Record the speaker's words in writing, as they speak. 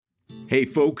Hey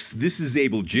folks, this is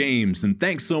Abel James, and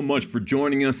thanks so much for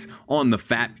joining us on the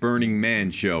Fat Burning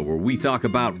Man Show, where we talk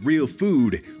about real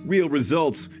food, real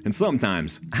results, and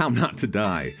sometimes how not to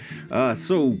die.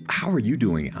 So how are you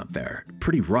doing out there?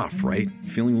 Pretty rough, right?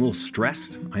 Feeling a little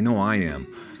stressed? I know I am.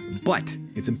 But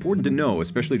it's important to know,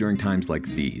 especially during times like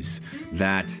these,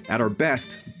 that at our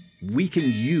best, we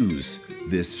can use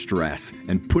this stress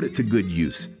and put it to good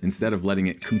use instead of letting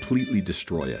it completely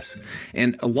destroy us.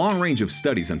 And a long range of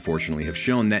studies, unfortunately, have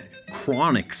shown that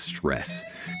chronic stress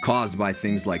caused by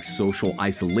things like social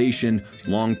isolation,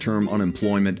 long-term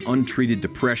unemployment, untreated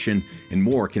depression, and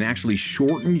more can actually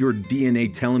shorten your DNA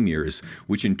telomeres,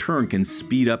 which in turn can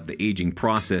speed up the aging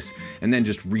process and then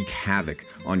just wreak havoc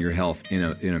on your health in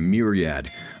a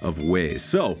myriad of ways.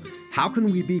 So, how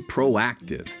can we be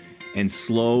proactive and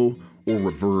slow or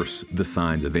reverse the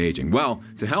signs of aging? Well,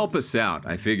 to help us out,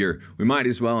 I figure we might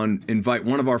as well invite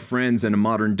one of our friends and a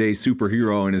modern-day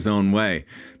superhero in his own way,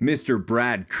 Mr.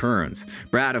 Brad Kearns.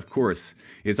 Brad, of course,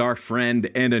 is our friend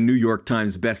and a New York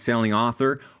Times best-selling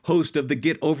author, host of the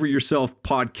Get Over Yourself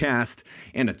podcast,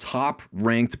 and a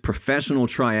top-ranked professional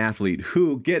triathlete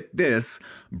who, get this,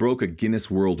 broke a Guinness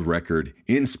World Record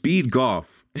in speed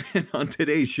golf. And on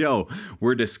today's show,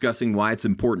 we're discussing why it's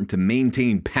important to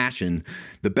maintain passion,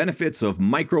 the benefits of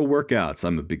micro workouts,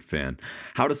 I'm a big fan,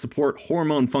 how to support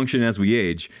hormone function as we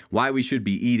age, why we should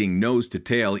be eating nose to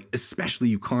tail, especially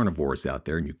you carnivores out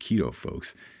there and you keto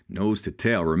folks, nose to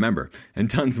tail, remember, and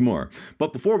tons more.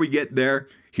 But before we get there,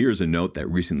 here's a note that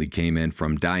recently came in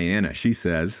from Diana. She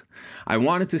says, I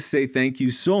wanted to say thank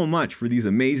you so much for these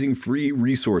amazing free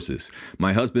resources.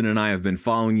 My husband and I have been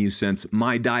following you since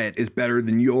My Diet is Better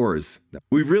Than Yours.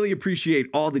 We really appreciate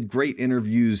all the great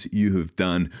interviews you have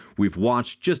done. We've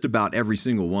watched just about every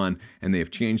single one, and they have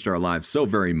changed our lives so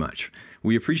very much.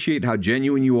 We appreciate how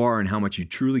genuine you are and how much you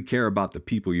truly care about the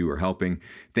people you are helping.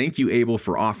 Thank you, Abel,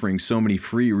 for offering so many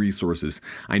free resources.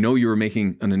 I know you are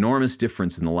making an enormous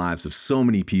difference in the lives of so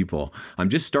many people. I'm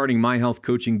just starting my health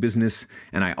coaching business,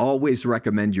 and I always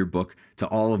recommend your book to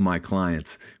all of my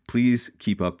clients. Please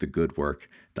keep up the good work.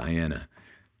 Diana.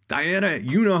 Diana,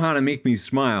 you know how to make me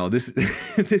smile. This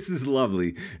is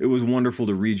lovely. It was wonderful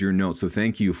to read your note, so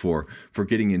thank you for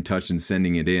getting in touch and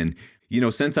sending it in. You know,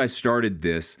 since I started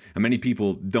this, and many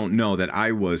people don't know that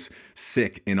I was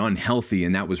sick and unhealthy,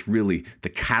 and that was really the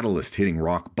catalyst hitting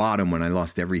rock bottom when I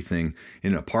lost everything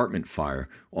in an apartment fire.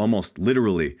 Almost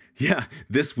literally,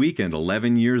 this weekend,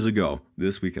 11 years ago,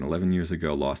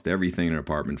 lost everything in an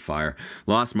apartment fire.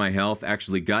 Lost my health,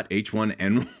 actually got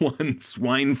H1N1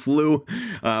 swine flu,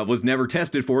 was never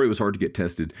tested for it. It was hard to get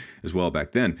tested as well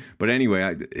back then. But anyway,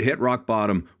 I hit rock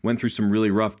bottom, went through some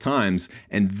really rough times,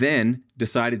 and then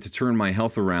decided to turn my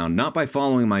health around, not by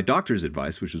following my doctor's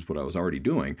advice, which is what I was already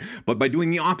doing, but by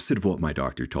doing the opposite of what my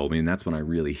doctor told me, and that's when I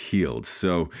really healed.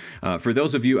 So for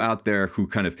those of you out there who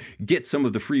kind of get some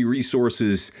of the free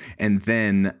resources and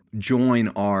then join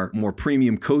our more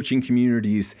premium coaching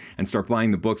communities and start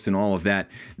buying the books and all of that,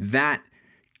 that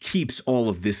keeps all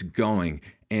of this going.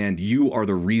 And you are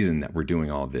the reason that we're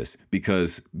doing all of this.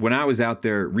 Because when I was out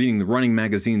there reading the running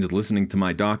magazines, listening to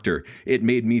my doctor, it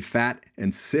made me fat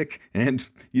and sick. And,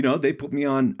 they put me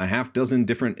on a half dozen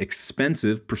different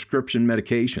expensive prescription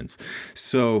medications.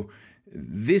 So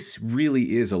this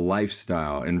really is a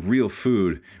lifestyle, and real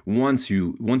food, once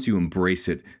you embrace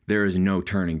it, there is no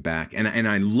turning back. And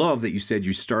I love that you said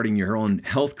you're starting your own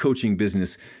health coaching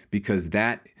business, because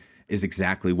that is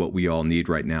exactly what we all need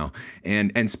right now.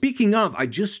 And speaking of, I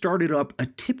just started up a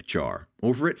tip jar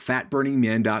over at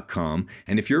fatburningman.com.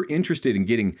 And if you're interested in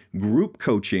getting group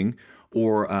coaching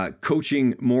or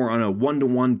coaching more on a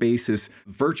one-to-one basis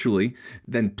virtually,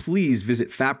 then please visit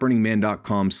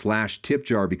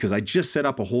fatburningman.com/tipjar, because I just set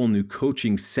up a whole new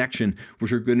coaching section,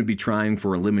 which we're going to be trying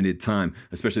for a limited time,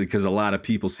 especially because a lot of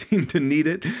people seem to need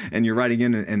it, and you're writing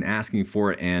in and asking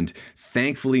for it. And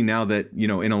thankfully, now that,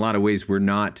 in a lot of ways, we're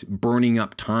not burning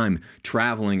up time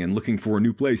traveling and looking for a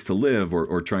new place to live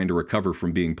or trying to recover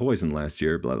from being poisoned last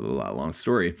year, blah, blah, blah, long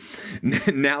story.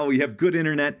 Now we have good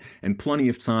internet and plenty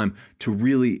of time to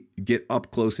really get up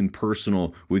close and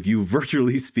personal with you,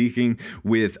 virtually speaking,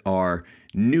 with our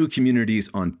new communities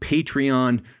on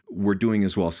Patreon. We're doing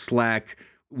as well Slack.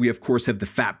 We, of course, have the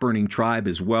Fat Burning Tribe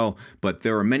as well, but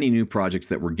there are many new projects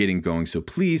that we're getting going. So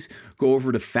please go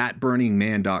over to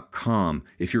fatburningman.com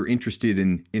if you're interested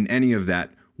in any of that,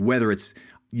 whether it's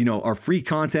our free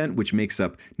content, which makes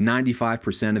up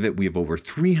 95% of it. We have over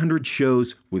 300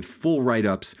 shows with full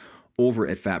write-ups over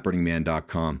at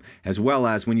fatburningman.com, as well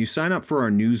as when you sign up for our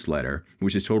newsletter,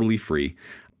 which is totally free,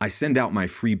 I send out my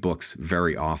free books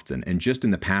very often. And just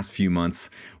in the past few months,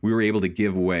 we were able to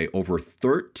give away over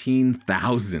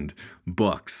 13,000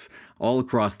 books all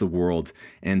across the world.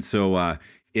 And so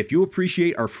if you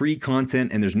appreciate our free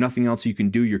content and there's nothing else you can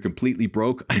do, you're completely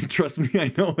broke, trust me,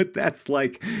 I know what that's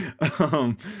like,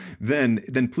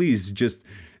 then please just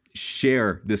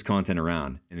share this content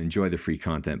around and enjoy the free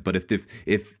content. But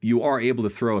if you are able to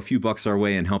throw a few bucks our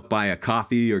way and help buy a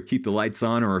coffee or keep the lights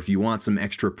on, or if you want some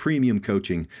extra premium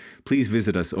coaching, please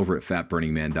visit us over at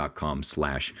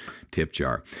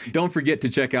fatburningman.com/tipjar. Don't forget to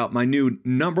check out my new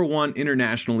 #1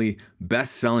 internationally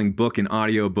best-selling book and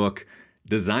audiobook,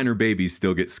 Designer Babies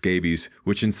Still Get Scabies,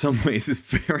 which in some ways is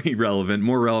very relevant,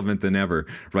 more relevant than ever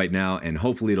right now. And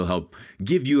hopefully it'll help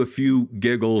give you a few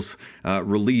giggles,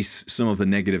 release some of the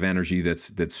negative energy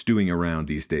that's stewing around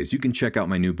these days. You can check out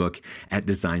my new book at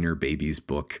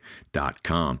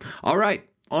designerbabiesbook.com. All right,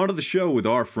 on to the show with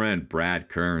our friend Brad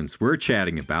Kearns. We're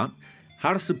chatting about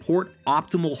how to support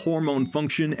optimal hormone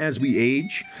function as we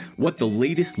age, what the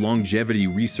latest longevity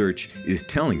research is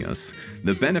telling us,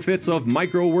 the benefits of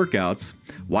micro workouts,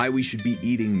 why we should be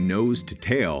eating nose to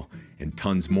tail, and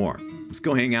tons more. Let's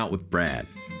go hang out with Brad.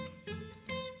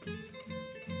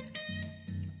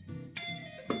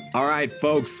 All right,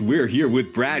 folks, we're here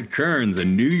with Brad Kearns, a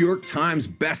New York Times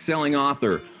bestselling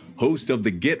author, host of the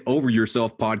Get Over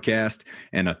Yourself podcast,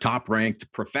 and a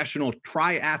top-ranked professional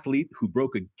triathlete who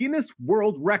broke a Guinness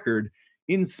World Record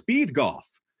in speed golf.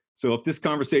 So if this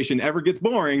conversation ever gets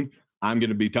boring, I'm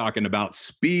going to be talking about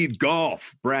speed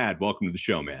golf. Brad, welcome to the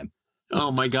show, man. Oh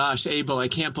my gosh, Abel, I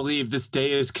can't believe this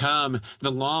day has come.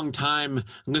 The longtime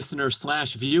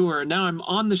listener/viewer. Now I'm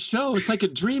on the show. It's like a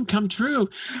dream come true.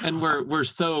 And we're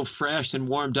so fresh and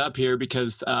warmed up here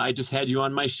because I just had you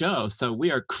on my show. So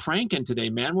we are cranking today,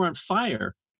 man. We're on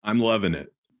fire. I'm loving it.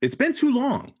 It's been too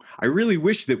long. I really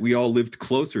wish that we all lived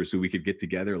closer so we could get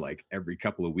together like every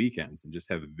couple of weekends and just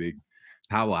have a big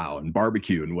powwow and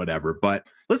barbecue and whatever. But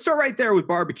let's start right there with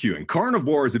barbecuing.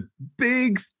 Carnivore is a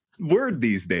big word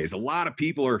these days. A lot of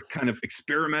people are kind of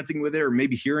experimenting with it or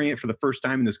maybe hearing it for the first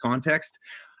time in this context.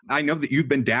 I know that you've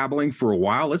been dabbling for a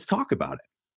while. Let's talk about it.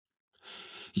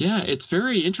 Yeah, it's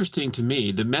very interesting to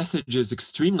me. The message is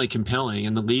extremely compelling,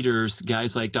 and the leaders,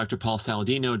 guys like Dr. Paul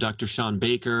Saladino, Dr. Sean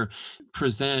Baker,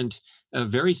 present a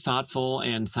very thoughtful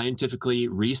and scientifically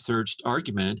researched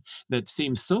argument that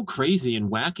seems so crazy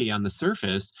and wacky on the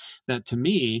surface that, to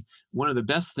me, one of the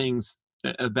best things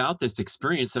about this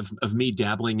experience of me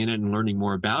dabbling in it and learning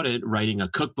more about it, writing a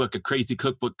cookbook, a crazy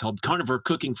cookbook called Carnivore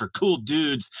Cooking for Cool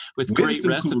Dudes with great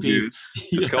recipes.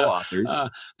 Cool co-authors.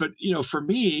 But, for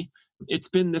me, it's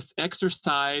been this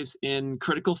exercise in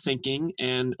critical thinking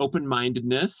and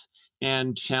open-mindedness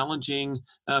and challenging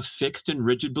fixed and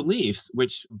rigid beliefs,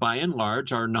 which by and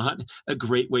large are not a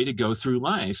great way to go through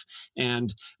life.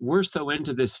 And we're so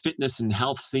into this fitness and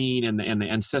health scene and the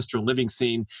ancestral living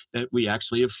scene that we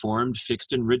actually have formed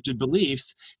fixed and rigid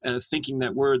beliefs, thinking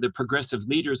that we're the progressive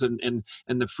leaders and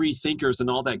the free thinkers and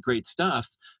all that great stuff.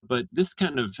 But this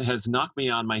kind of has knocked me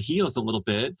on my heels a little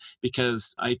bit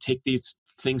because I take these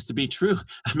things to be true.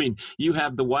 I mean, you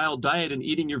have the wild diet and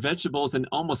eating your vegetables, and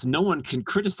almost no one can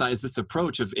criticize this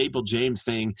approach of Abel James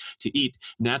saying to eat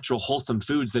natural, wholesome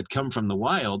foods that come from the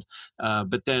wild.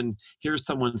 But then here's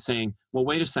someone saying, well,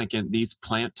 wait a second, these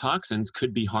plant toxins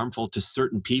could be harmful to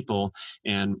certain people.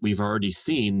 And we've already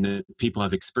seen that people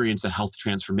have experienced a health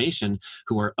transformation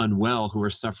who are unwell, who are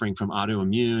suffering from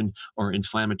autoimmune or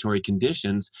inflammatory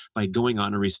conditions by going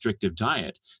on a restrictive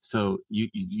diet. So you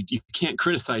can't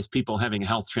criticize people having a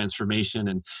health transformation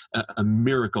and a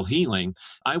miracle healing.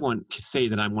 I want to say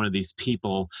that I'm one of these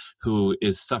people who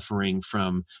is suffering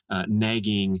from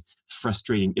nagging,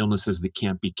 frustrating illnesses that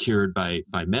can't be cured by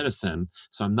medicine.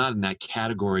 So I'm not in that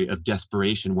category of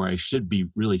desperation where I should be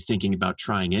really thinking about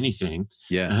trying anything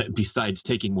besides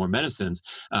taking more medicines.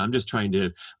 I'm just trying to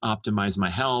optimize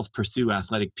my health, pursue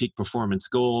athletic peak performance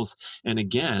goals. And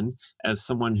again, as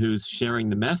someone who's sharing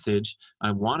the message,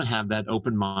 I want to have that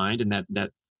open mind and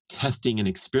that testing and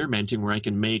experimenting where I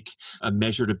can make a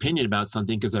measured opinion about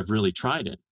something because I've really tried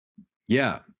it.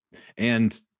 Yeah.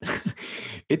 And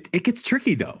it gets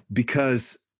tricky though,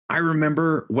 because I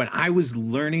remember when I was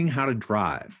learning how to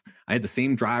drive, I had the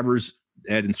same driver's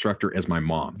ed instructor as my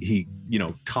mom. He,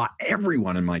 taught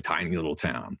everyone in my tiny little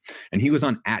town, and he was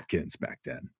on Atkins back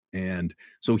then. And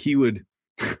so he would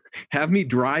have me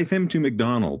drive him to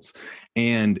McDonald's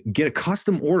and get a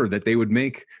custom order that they would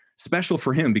make special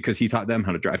for him because he taught them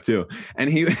how to drive too. And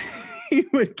he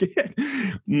would get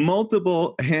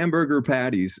multiple hamburger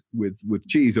patties with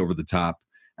cheese over the top.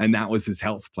 And that was his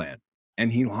health plan.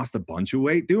 And he lost a bunch of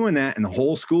weight doing that. And the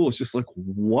whole school was just like,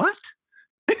 what?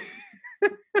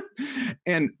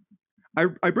 And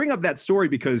I bring up that story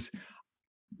because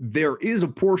there is a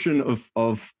portion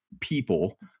of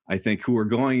people, I think, who are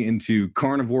going into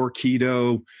carnivore,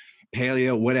 keto,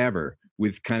 paleo, whatever,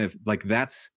 with kind of like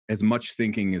that's as much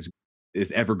thinking as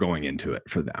is ever going into it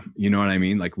for them. You know what I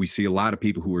mean? Like we see a lot of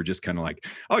people who are just kind of like,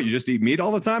 oh, you just eat meat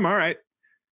all the time? All right.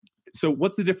 So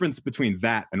what's the difference between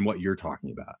that and what you're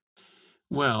talking about?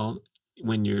 Well,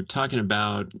 when you're talking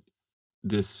about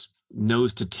this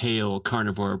nose to tail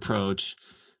carnivore approach,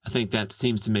 I think that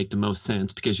seems to make the most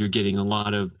sense because you're getting a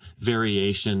lot of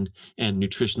variation and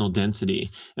nutritional density.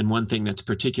 And one thing that's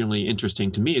particularly interesting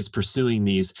to me is pursuing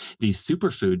these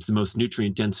superfoods, the most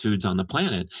nutrient dense foods on the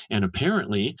planet. And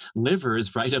apparently, liver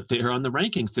is right up there on the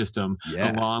ranking system,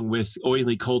 Yeah. along with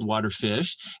oily cold water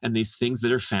fish and these things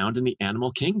that are found in the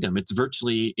animal kingdom. It's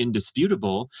virtually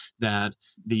indisputable that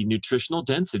the nutritional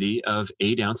density of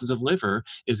 8 ounces of liver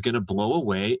is going to blow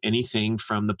away anything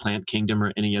from the plant kingdom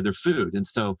or any other food. And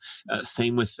so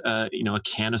same with a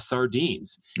can of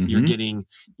sardines. You're Mm-hmm. getting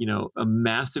a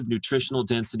massive nutritional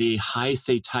density, high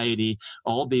satiety,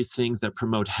 all these things that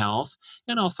promote health.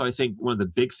 And also, I think one of the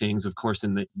big things, of course,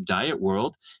 in the diet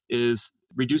world is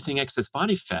reducing excess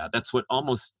body fat. That's what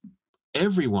almost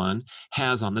everyone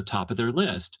has on the top of their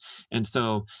list. And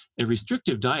so a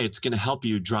restrictive diet is going to help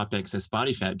you drop excess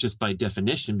body fat just by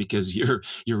definition because you're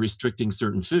restricting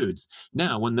certain foods.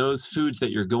 Now, when those foods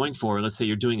that you're going for, let's say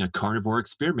you're doing a carnivore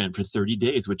experiment for 30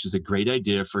 days, which is a great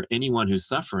idea for anyone who's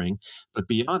suffering, but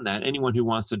beyond that, anyone who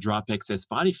wants to drop excess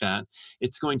body fat,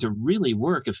 it's going to really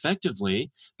work effectively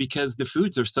because the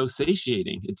foods are so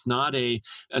satiating. It's not a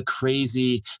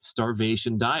crazy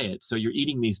starvation diet. So you're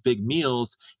eating these big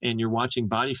meals and you're watching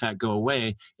body fat go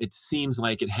away. It seems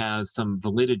like it has some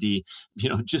validity,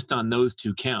 just on those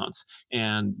two counts.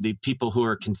 And the people who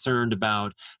are concerned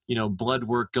about, blood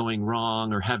work going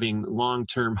wrong or having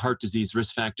long-term heart disease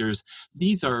risk factors,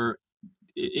 these are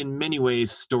in many ways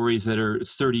stories that are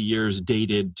 30 years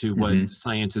dated to what Mm-hmm.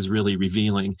 science is really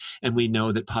revealing. And we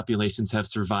know that populations have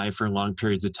survived for long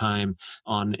periods of time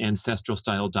on ancestral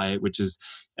style diet, which is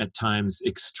at times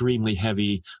extremely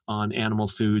heavy on animal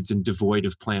foods and devoid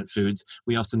of plant foods.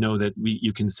 We also know that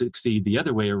you can succeed the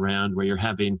other way around, where you're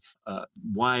having a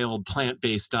wild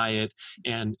plant-based diet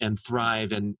and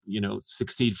thrive and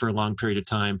succeed for a long period of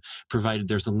time, provided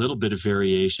there's a little bit of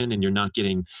variation and you're not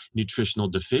getting nutritional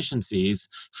deficiencies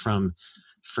from,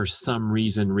 for some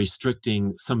reason,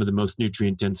 restricting some of the most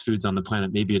nutrient dense foods on the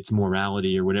planet. Maybe it's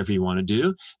morality or whatever you want to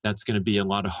do. That's going to be a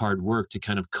lot of hard work to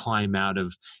kind of climb out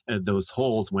of those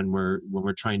holes when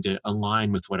we're trying to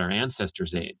align with what our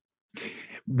ancestors ate.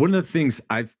 One of the things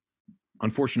I've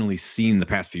unfortunately seen the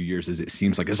past few years is it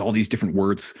seems like as all these different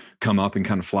words come up and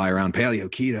kind of fly around, paleo,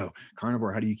 keto,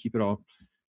 carnivore, how do you keep it all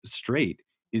straight,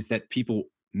 is that people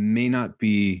may not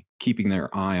be keeping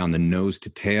their eye on the nose to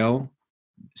tail,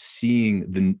 seeing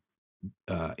the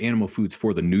animal foods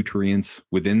for the nutrients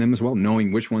within them as well,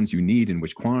 knowing which ones you need in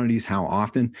which quantities, how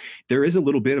often. There is a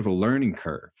little bit of a learning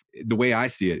curve. The way I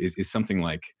see it is something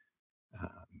like uh,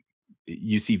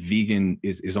 you see vegan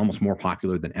is almost more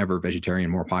popular than ever, vegetarian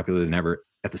more popular than ever,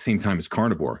 at the same time as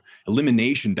carnivore.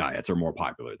 Elimination diets are more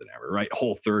popular than ever, right?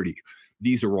 Whole30.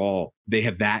 These are all, they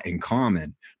have that in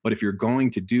common. But if you're going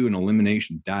to do an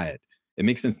elimination diet, it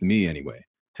makes sense to me anyway,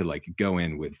 to like go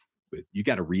in with you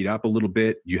got to read up a little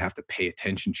bit. You have to pay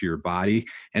attention to your body.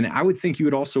 And I would think you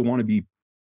would also want to be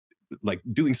like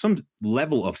doing some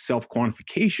level of self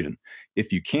quantification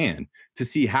if you can, to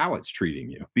see how it's treating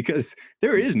you, because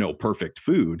there is no perfect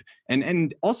food.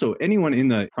 And also anyone in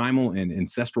the primal and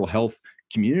ancestral health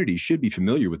community should be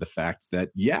familiar with the fact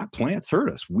that, yeah, plants hurt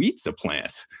us. Wheat's a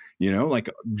plant, like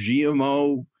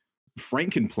GMO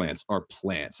frankenplants are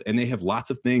plants, and they have lots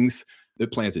of things, the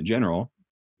plants in general,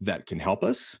 that can help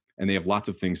us, and they have lots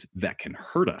of things that can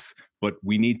hurt us, but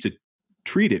we need to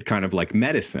treat it kind of like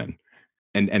medicine.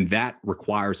 And that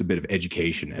requires a bit of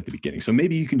education at the beginning. So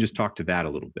maybe you can just talk to that a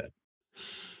little bit.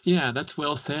 Yeah, that's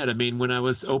well said. I mean, when I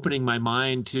was opening my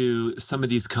mind to some of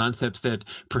these concepts that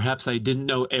perhaps I didn't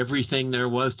know everything there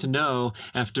was to know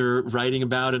after writing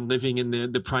about and living in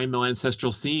the primal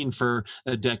ancestral scene for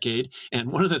a decade.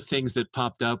 And one of the things that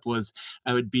popped up was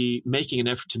I would be making an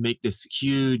effort to make this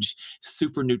huge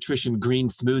super nutrition green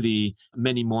smoothie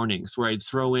many mornings where I'd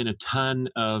throw in a ton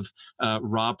of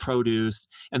raw produce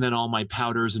and then all my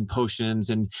powders and potions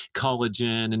and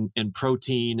collagen and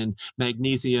protein and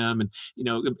magnesium and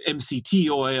MCT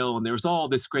oil, and there was all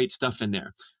this great stuff in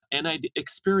there. And I'd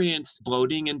experienced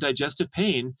bloating and digestive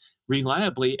pain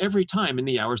reliably every time in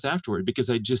the hours afterward because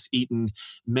I'd just eaten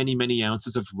many, many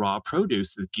ounces of raw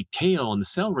produce, the kale and the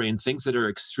celery and things that are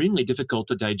extremely difficult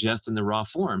to digest in the raw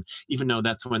form, even though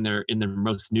that's when they're in their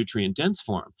most nutrient dense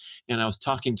form. And I was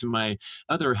talking to my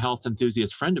other health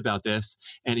enthusiast friend about this,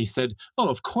 and he said, "Oh,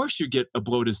 of course you get a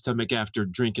bloated stomach after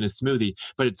drinking a smoothie,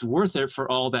 but it's worth it for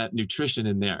all that nutrition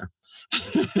in there."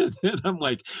 And I'm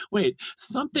like, wait,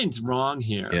 something's wrong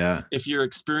here. Yeah. If you're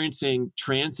experiencing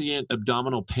transient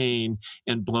abdominal pain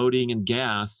and bloating and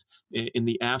gas in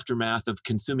the aftermath of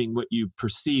consuming what you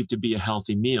perceive to be a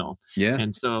healthy meal. Yeah.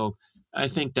 And so I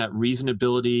think that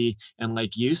reasonability and,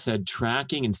 like you said,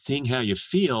 tracking and seeing how you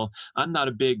feel. I'm not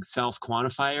a big self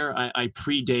quantifier. I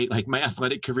predate, like my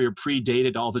athletic career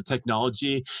predated all the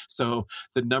technology. So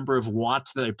the number of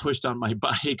watts that I pushed on my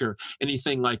bike or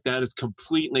anything like that is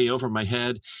completely over my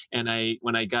head. And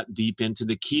when I got deep into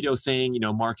the keto thing,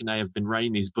 Mark and I have been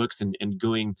writing these books and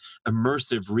doing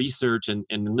immersive research and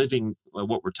living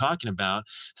what we're talking about.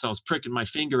 So I was pricking my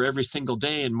finger every single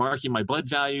day and marking my blood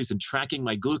values and tracking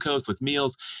my glucose with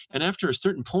meals. And after a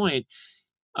certain point,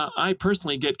 I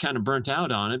personally get kind of burnt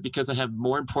out on it because I have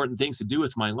more important things to do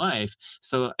with my life.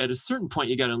 So at a certain point,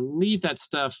 you got to leave that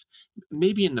stuff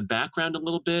maybe in the background a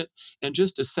little bit and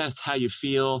just assess how you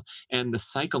feel and the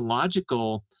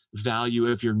psychological value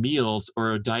of your meals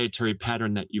or a dietary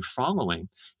pattern that you're following.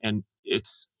 And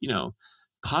it's,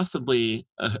 possibly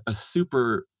a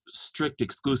super strict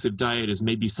exclusive diet is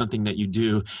maybe something that you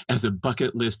do as a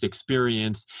bucket list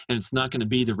experience, and it's not going to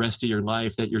be the rest of your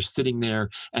life that you're sitting there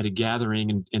at a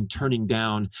gathering and turning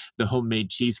down the homemade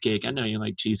cheesecake. I know you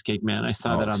like cheesecake, man. I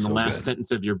saw that on the last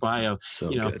sentence of your bio. So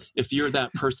good. If you're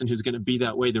that person who's going to be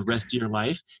that way the rest of your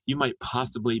life, you might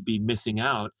possibly be missing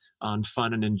out on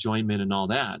fun and enjoyment and all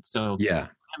that. So yeah,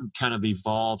 I'm kind of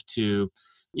evolved to,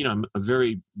 I'm a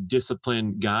very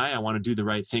disciplined guy. I want to do the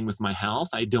right thing with my health.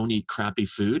 I don't eat crappy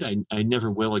food. I never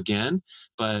will again.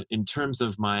 But in terms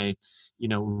of my,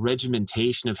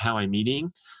 regimentation of how I'm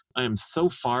eating, I am so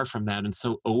far from that and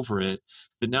so over it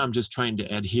that now I'm just trying to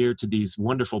adhere to these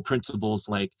wonderful principles,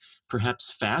 like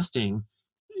perhaps fasting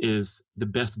is the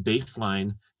best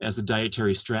baseline as a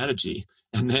dietary strategy.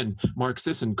 And then Mark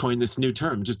Sisson coined this new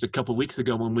term just a couple of weeks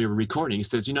ago when we were recording. He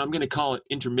says, I'm going to call it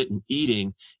intermittent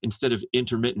eating instead of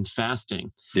intermittent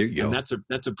fasting. There you go. And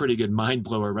that's a pretty good mind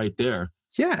blower right there.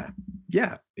 Yeah,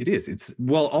 it is. It's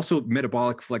also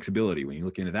metabolic flexibility. When you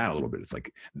look into that a little bit, it's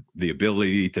like the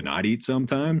ability to not eat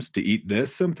sometimes, to eat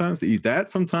this sometimes, to eat that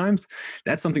sometimes.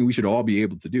 That's something we should all be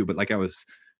able to do. But like I was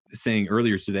saying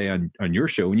earlier today on your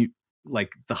show, when you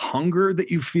like the hunger that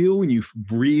you feel when you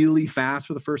really fast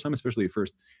for the first time, especially the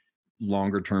first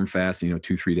longer term fast,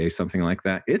 2-3 days, something like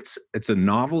that. It's a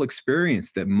novel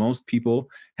experience that most people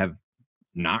have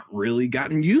not really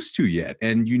gotten used to yet.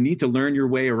 And you need to learn your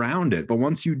way around it. But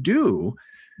once you do,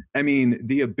 I mean,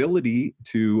 the ability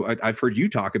to, I've heard you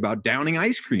talk about downing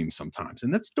ice cream sometimes,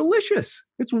 and that's delicious.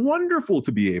 It's wonderful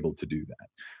to be able to do that.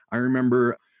 I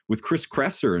remember with Chris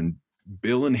Kresser and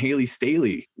Bill and Haley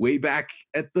Staley way back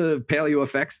at the Paleo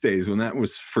FX days when that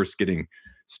was first getting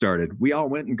started. We all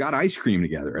went and got ice cream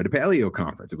together at a paleo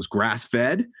conference. It was grass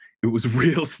fed. It was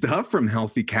real stuff from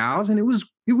healthy cows. And it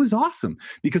was awesome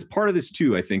because part of this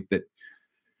too, I think that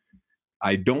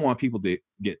I don't want people to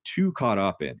get too caught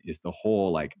up in is the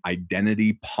whole like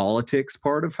identity politics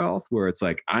part of health, where it's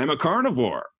like, I'm a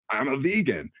carnivore, I'm a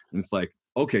vegan. And it's like,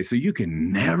 okay, so you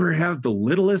can never have the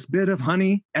littlest bit of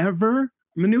honey ever.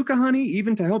 Manuka honey,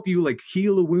 even to help you like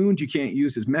heal a wound, you can't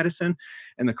use as medicine.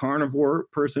 And the carnivore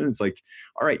person, it's like,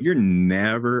 all right, you're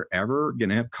never, ever going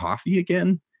to have coffee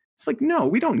again. It's like, no,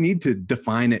 we don't need to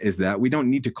define it as that. We don't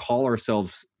need to call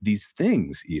ourselves these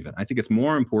things even. I think it's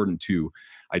more important to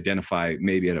identify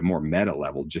maybe at a more meta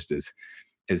level, just as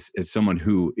someone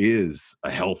who is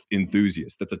a health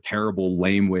enthusiast. That's a terrible,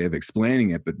 lame way of explaining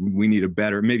it, but we need a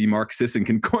better, maybe Mark Sisson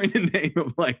can coin a name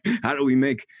of like, how do we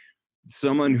make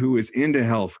someone who is into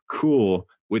health cool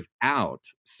without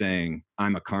saying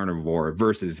I'm a carnivore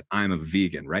versus I'm a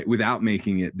vegan, right? Without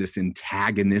making it this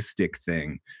antagonistic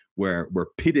thing where we're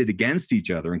pitted against each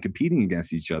other and competing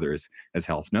against each other as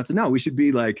health nuts. No, we should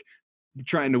be like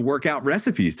trying to work out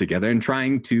recipes together and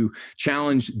trying to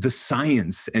challenge the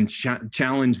science and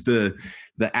challenge the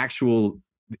actual,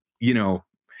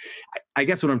 I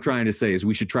guess what I'm trying to say is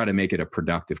we should try to make it a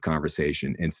productive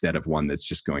conversation instead of one that's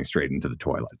just going straight into the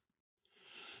toilet.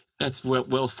 That's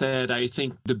well said. I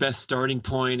think the best starting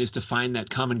point is to find that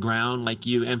common ground, like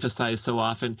you emphasize so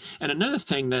often. And another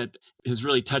thing that has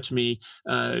really touched me,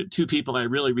 two people I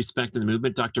really respect in the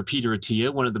movement, Dr. Peter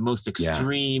Attia, one of the most Yeah.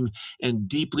 extreme and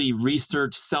deeply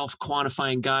researched,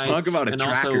 self-quantifying guys. Talk about a And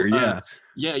tracker. also,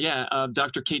 Yeah.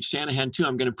 Dr. Kate Shanahan, too.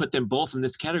 I'm going to put them both in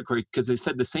this category because they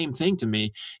said the same thing to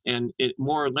me. And it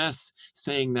more or less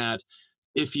saying that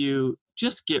if you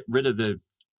just get rid of the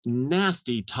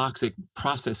nasty, toxic,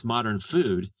 processed modern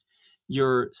food,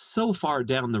 you're so far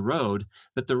down the road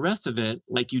that the rest of it,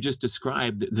 like you just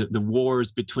described, the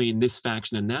wars between this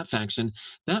faction and that faction,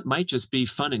 that might just be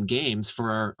fun and games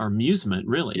for our amusement,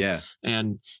 really. Yeah.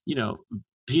 And,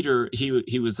 Peter,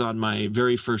 he was on my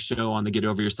very first show on the Get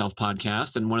Over Yourself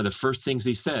podcast. And one of the first things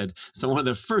he said,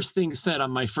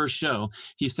 on my first show,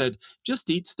 he said, just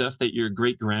eat stuff that your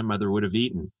great grandmother would have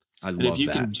eaten. And if you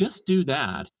can just do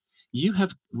that, you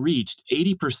have reached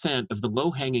 80% of the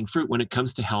low-hanging fruit when it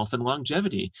comes to health and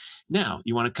longevity. Now,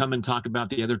 you want to come and talk about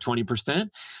the other 20%?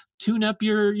 Tune up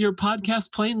your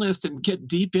podcast playlist and get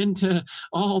deep into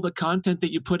all the content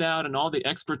that you put out and all the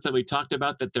experts that we talked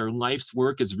about that their life's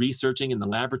work is researching in the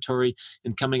laboratory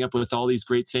and coming up with all these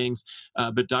great things.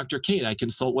 But Dr. Kate, I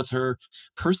consult with her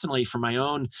personally for my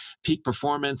own peak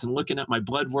performance and looking at my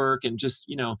blood work and just,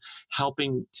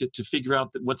 helping to figure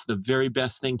out what's the very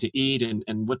best thing to eat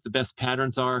and what the best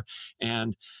patterns are.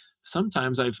 And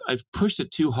sometimes I've pushed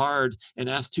it too hard and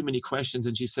asked too many questions.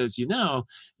 And she says,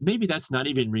 maybe that's not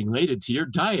even related to your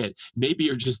diet. Maybe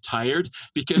you're just tired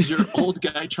because you're an old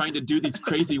guy trying to do these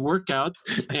crazy workouts.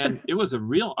 And it was a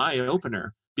real eye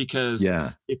opener because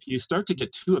if you start to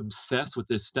get too obsessed with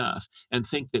this stuff and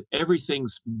think that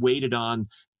everything's weighted on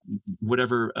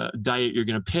whatever diet you're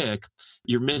going to pick,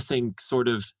 you're missing sort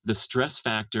of the stress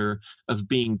factor of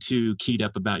being too keyed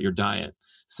up about your diet.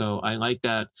 So I like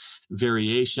that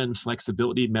variation,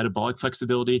 flexibility, metabolic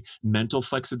flexibility, mental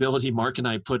flexibility. Mark and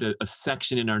I put a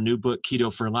section in our new book,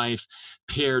 Keto for Life,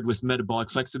 paired with metabolic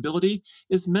flexibility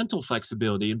is mental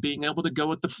flexibility and being able to go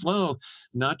with the flow,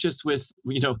 not just with,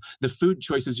 the food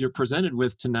choices you're presented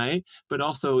with tonight, but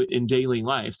also in daily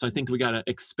life. So I think we got to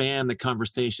expand the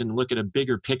conversation, look at a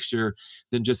bigger picture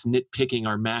than just nitpicking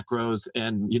our macros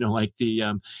and, like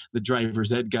the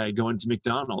driver's ed guy going to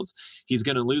McDonald's. He's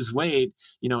going to lose weight.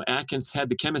 Atkins had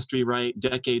the chemistry right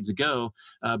decades ago,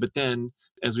 but then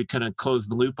as we kind of close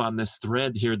the loop on this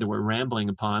thread here that we're rambling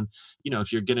upon,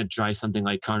 if you're going to try something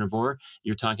like Carnivore,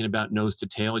 you're talking about nose to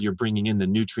tail, you're bringing in the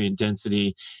nutrient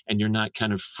density, and you're not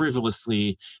kind of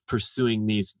frivolously pursuing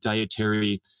these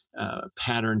dietary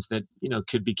patterns that,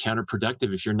 could be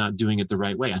counterproductive if you're not doing it the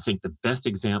right way. I think the best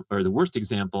example or the worst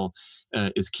example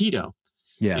is keto.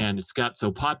 Yeah. And it's got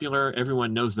so popular.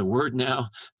 Everyone knows the word now.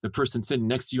 The person sitting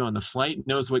next to you on the flight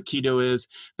knows what keto is.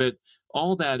 But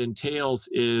all that entails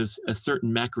is a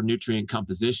certain macronutrient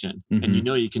composition. Mm-hmm.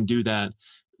 And you can do that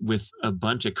with a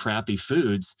bunch of crappy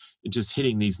foods, just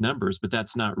hitting these numbers. But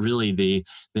that's not really the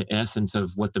essence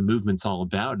of what the movement's all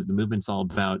about. The movement's all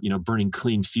about, burning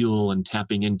clean fuel and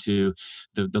tapping into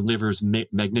the liver's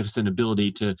magnificent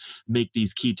ability to make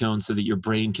these ketones so that your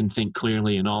brain can think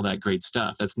clearly and all that great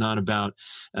stuff. That's not about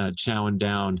chowing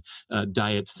down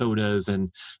diet sodas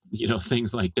and,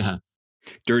 things like that.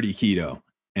 Dirty keto.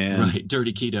 And right,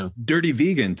 dirty keto. Dirty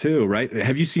vegan too, right?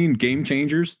 Have you seen Game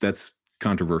Changers? That's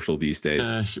controversial these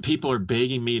days. People are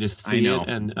begging me to see it,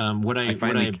 and I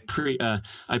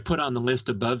put on the list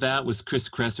above that was Chris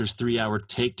Kresser's 3-hour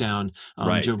takedown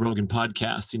on Joe Rogan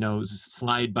podcast.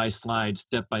 Slide by slide,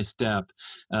 step by step,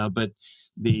 but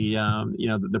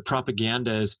the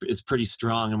propaganda is pretty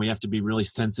strong, and we have to be really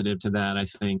sensitive to that. I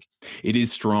think it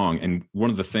is strong, and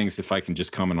one of the things, if I can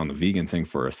just comment on the vegan thing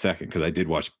for a second,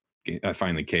 because I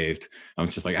finally caved. I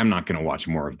was just like, I'm not going to watch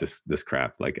more of this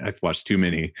crap. Like, I've watched too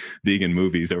many vegan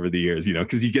movies over the years,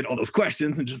 because you get all those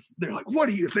questions and they're like, what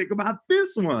do you think about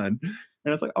this one?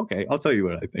 And it's like, okay, I'll tell you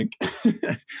what I think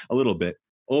a little bit.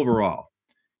 Overall,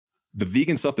 the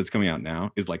vegan stuff that's coming out now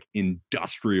is like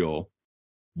industrial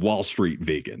Wall Street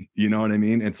vegan. You know what I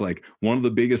mean? It's like one of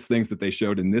the biggest things that they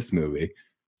showed in this movie,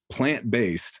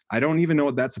 plant-based. I don't even know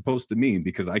what that's supposed to mean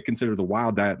because I consider the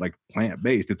wild diet like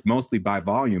plant-based. It's mostly by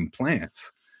volume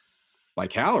plants. By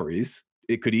calories,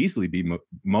 it could easily be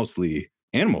mostly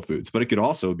animal foods, but it could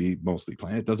also be mostly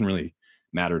plant. It doesn't really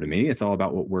matter to me. It's all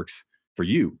about what works for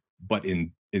you. But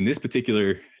in this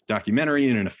particular documentary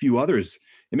and in a few others,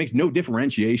 it makes no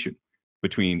differentiation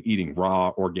between eating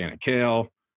raw organic kale,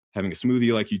 having a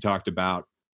smoothie like you talked about,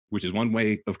 which is one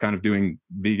way of kind of doing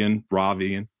vegan, raw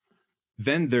vegan.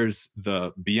 Then there's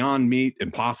the Beyond Meat,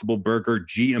 Impossible Burger,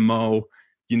 GMO,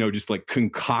 just like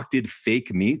concocted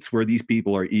fake meats where these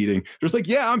people are eating. Just like,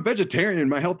 yeah, I'm vegetarian.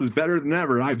 My health is better than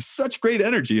ever. I have such great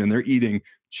energy. And they're eating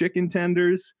chicken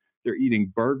tenders, they're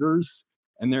eating burgers,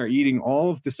 and they're eating all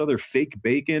of this other fake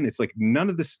bacon. It's like none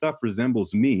of this stuff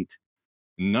resembles meat.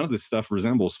 None of this stuff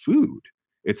resembles food.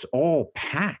 It's all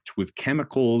packed with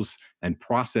chemicals and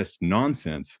processed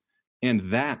nonsense. And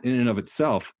that in and of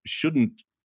itself shouldn't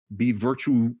be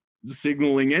virtue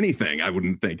signaling anything, I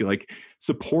wouldn't think. Like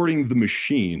supporting the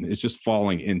machine is just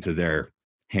falling into their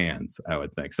hands, I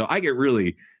would think. So I get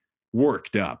really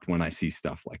worked up when I see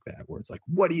stuff like that, where it's like,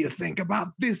 what do you think about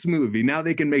this movie? Now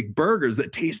they can make burgers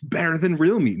that taste better than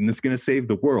real meat and it's going to save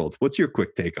the world. What's your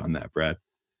quick take on that, Brad?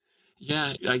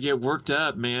 Yeah, I get worked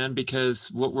up, man,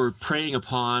 because what we're preying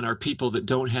upon are people that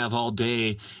don't have all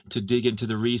day to dig into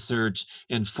the research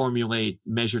and formulate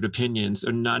measured opinions,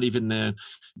 or not even the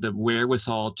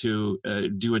wherewithal to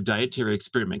do a dietary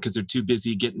experiment because they're too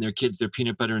busy getting their kids their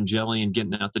peanut butter and jelly and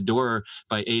getting out the door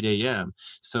by 8 a.m.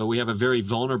 So we have a very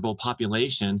vulnerable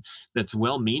population that's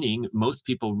well-meaning. Most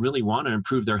people really want to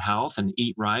improve their health and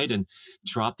eat right and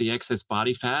drop the excess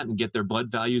body fat and get their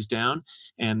blood values down,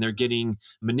 and they're getting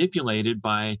manipulated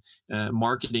by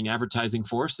marketing advertising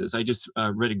forces. I just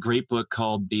read a great book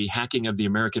called The Hacking of the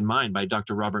American Mind by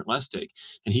Dr. Robert Lustig.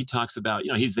 And he talks about,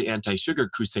 he's the anti-sugar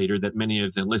crusader that many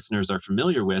of the listeners are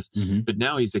familiar with, but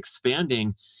now he's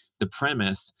expanding the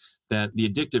premise that the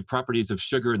addictive properties of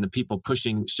sugar and the people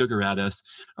pushing sugar at us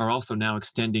are also now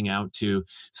extending out to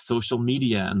social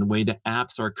media and the way that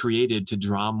apps are created to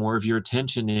draw more of your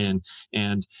attention in,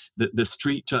 and the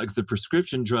street drugs, the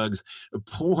prescription drugs,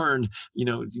 porn,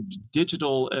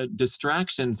 digital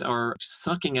distractions are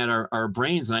sucking at our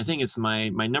brains. And I think it's my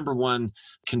number one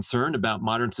concern about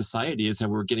modern society is that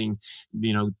we're getting,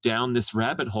 down this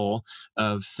rabbit hole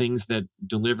of things that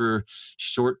deliver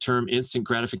short-term instant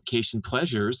gratification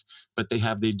pleasures, but they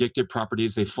have the addictive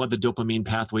properties. They flood the dopamine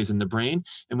pathways in the brain.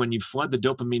 And when you flood the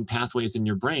dopamine pathways in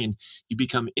your brain, you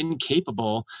become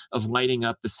incapable of lighting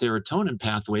up the serotonin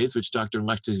pathways, which Dr.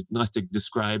 Lustig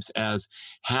describes as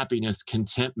happiness,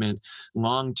 contentment,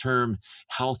 long-term,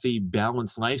 healthy,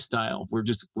 balanced lifestyle.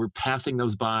 We're passing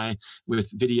those by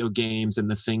with video games and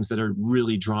the things that are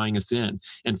really drawing us in.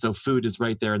 And so food is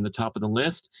right there in the top of the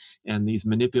list. And these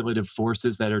manipulative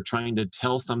forces that are trying to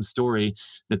tell some story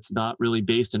that's not really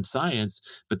based in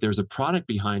science, but there's a product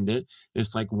behind it.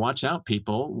 It's like, watch out,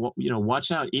 people.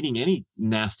 Watch out eating any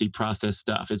nasty processed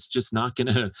stuff. It's just not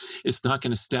gonna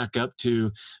stack up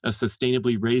to a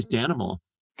sustainably raised animal.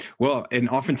 Well, and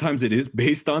oftentimes it is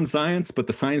based on science, but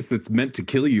the science that's meant to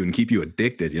kill you and keep you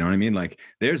addicted. You know what I mean? Like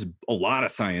there's a lot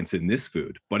of science in this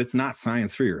food, but it's not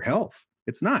science for your health.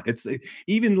 It's not. It's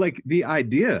even like the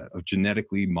idea of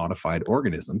genetically modified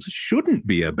organisms shouldn't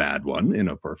be a bad one in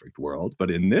a perfect world.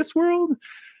 But in this world,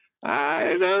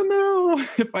 I don't know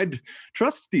if I'd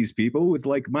trust these people with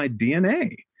like my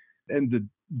DNA and the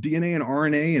DNA and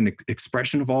RNA and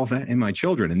expression of all that in my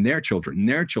children and their children and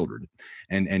their children.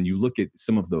 And you look at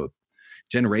some of the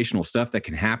generational stuff that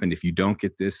can happen if you don't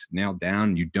get this nailed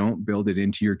down, you don't build it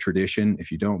into your tradition,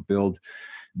 if you don't build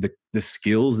the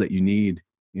skills that you need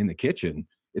in the kitchen,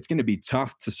 it's going to be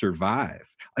tough to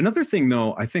survive. Another thing,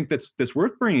 though, I think that's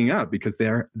worth bringing up, because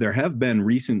there have been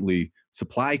recently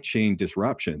supply chain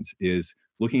disruptions, is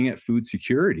looking at food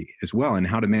security as well and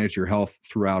how to manage your health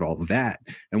throughout all of that.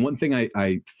 And one thing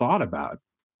I thought about,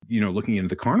 looking into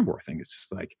the carnivore thing, is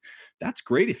just like, that's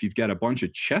great if you've got a bunch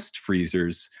of chest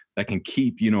freezers that can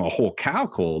keep, a whole cow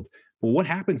cold. Well, what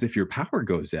happens if your power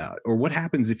goes out? Or what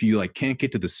happens if you can't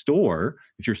get to the store,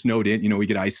 if you're snowed in? We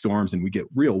get ice storms and we get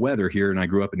real weather here. And I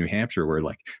grew up in New Hampshire where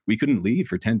we couldn't leave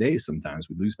for 10 days. Sometimes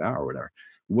we'd lose power or whatever.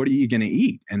 What are you going to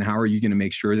eat? And how are you going to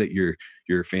make sure that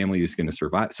your family is going to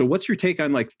survive? So what's your take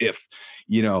on if,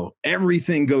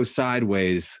 everything goes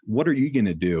sideways, what are you going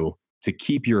to do to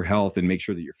keep your health and make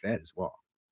sure that you're fed as well?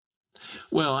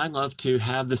 Well, I love to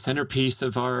have the centerpiece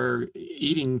of our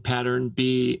eating pattern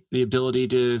be the ability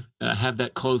to have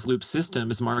that closed loop system,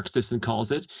 as Mark Sisson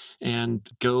calls it, and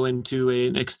go into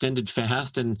an extended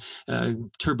fast and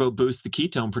turbo boost the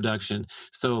ketone production.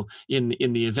 So in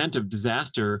the event of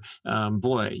disaster,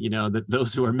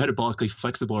 those who are metabolically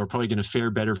flexible are probably going to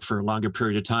fare better for a longer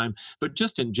period of time. But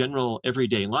just in general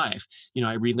everyday life,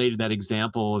 I related that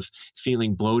example of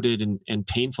feeling bloated and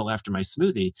painful after my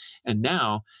smoothie. And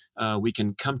now we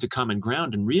can come to common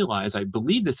ground and realize, I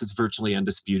believe this is virtually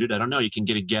undisputed. I don't know, you can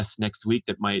get a guest next week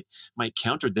that might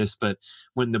counter this, but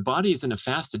when the body is in a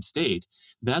fasted state,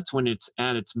 that's when it's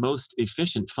at its most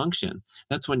efficient function.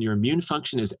 That's when your immune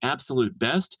function is absolute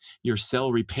best, your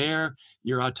cell repair,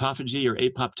 your autophagy, your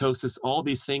apoptosis, all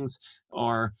these things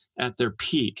are at their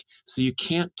peak. So you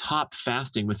can't top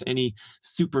fasting with any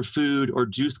superfood or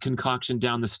juice concoction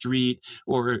down the street,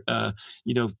 or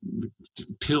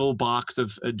pill box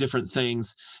of different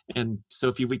things. And so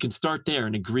if we can start there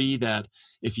and agree that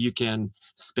if you can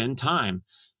spend time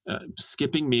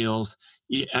skipping meals,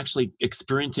 actually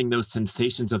experiencing those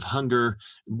sensations of hunger,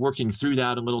 working through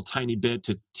that a little tiny bit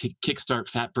to kickstart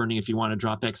fat burning if you want to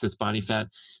drop excess body fat,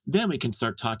 then we can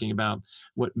start talking about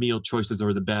what meal choices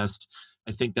are the best.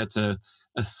 I think that's a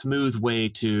smooth way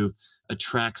to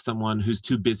attract someone who's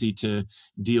too busy to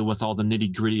deal with all the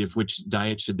nitty gritty of which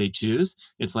diet should they choose.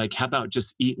 It's like, how about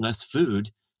just eat less food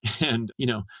and,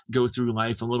 go through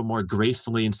life a little more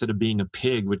gracefully instead of being a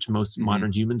pig, which most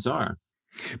modern humans are.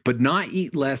 But not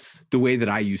eat less the way that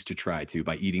I used to try to,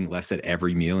 by eating less at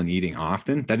every meal and eating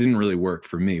often. That didn't really work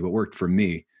for me. What worked for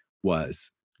me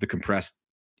was the compressed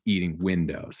eating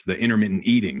windows, the intermittent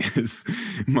eating, as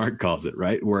Mark calls it,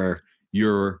 right? Where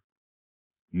you're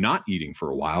not eating for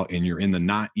a while and you're in the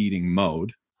not eating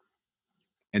mode,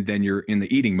 and then you're in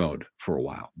the eating mode for a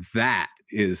while. That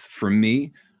is, for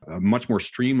me, a much more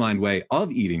streamlined way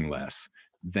of eating less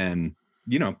than,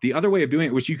 the other way of doing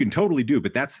it, which you can totally do,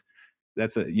 but that's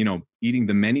eating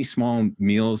the many small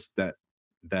meals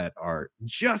that are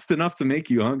just enough to make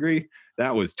you hungry.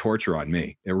 That was torture on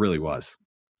me. It really was.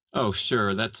 Oh,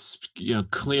 sure. That's,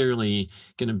 clearly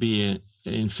going to be an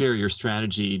inferior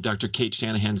strategy. Dr. Kate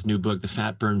Shanahan's new book, The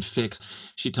Fat Burn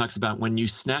Fix, she talks about when you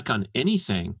snack on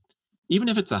anything, even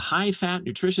if it's a high-fat,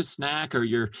 nutritious snack or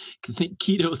your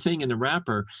keto thing in the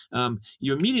wrapper,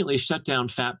 you immediately shut down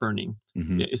fat burning,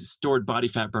 stored body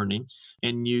fat burning,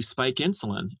 and you spike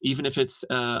insulin, even if it's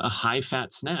a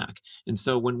high-fat snack. And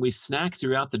so when we snack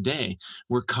throughout the day,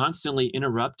 we're constantly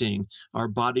interrupting our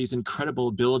body's incredible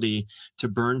ability to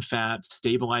burn fat,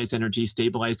 stabilize energy,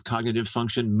 stabilize cognitive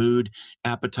function, mood,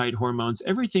 appetite, hormones.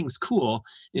 Everything's cool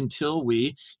until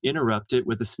we interrupt it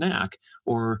with a snack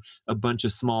or a bunch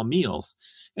of small meals.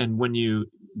 And when you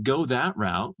go that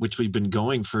route, which we've been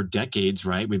going for decades,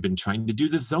 right? We've been trying to do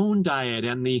the zone diet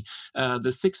and the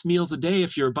 6 meals a day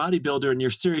if you're a bodybuilder and you're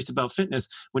serious about fitness.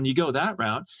 When you go that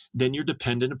route, then you're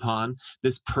dependent upon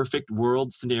this perfect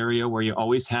world scenario where you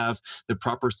always have the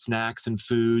proper snacks and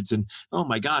foods. And oh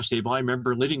my gosh, Abel, I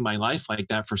remember living my life like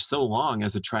that for so long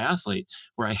as a triathlete,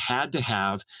 where I had to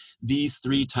have these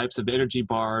 3 types of energy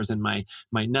bars and my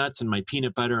nuts and my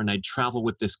peanut butter, and I'd travel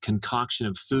with this concoction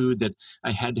of food that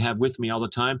I had to have with me all the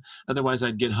time. Otherwise,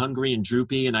 I'd get hungry and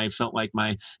droopy, and I felt like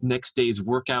my next day's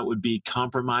workout would be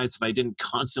compromised if I didn't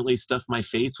constantly stuff my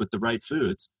face with the right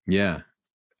foods. Yeah.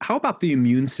 How about the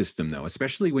immune system, though,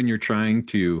 especially when you're trying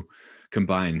to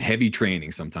combine heavy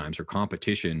training sometimes or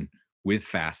competition with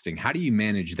fasting? How do you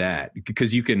manage that?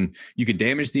 Because you can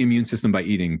damage the immune system by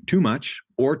eating too much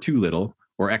or too little,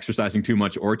 or exercising too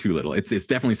much or too little. It's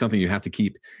definitely something you have to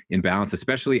keep in balance,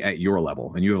 especially at your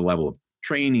level. And you have a level of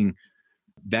training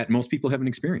that most people haven't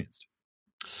experienced.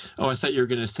 Oh, I thought you were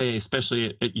going to say,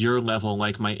 especially at your level,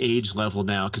 like my age level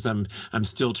now, because I'm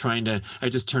still trying to. I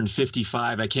just turned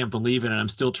 55. I can't believe it, and I'm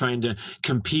still trying to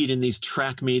compete in these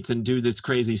track meets and do this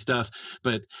crazy stuff.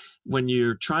 But when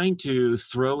you're trying to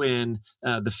throw in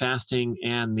the fasting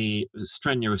and the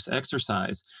strenuous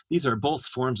exercise, these are both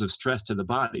forms of stress to the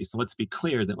body. So let's be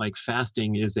clear that like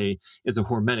fasting is a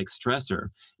hormetic stressor,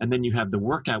 and then you have the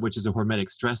workout, which is a hormetic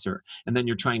stressor, and then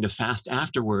you're trying to fast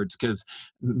afterwards, because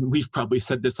we've probably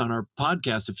said this on our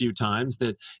podcast a few times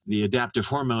that the adaptive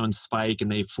hormones spike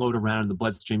and they float around in the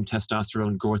bloodstream,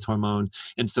 testosterone, growth hormone,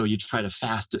 and so you try to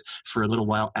fast for a little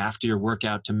while after your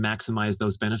workout to maximize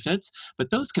those benefits.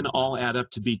 But those can all add up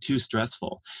to be too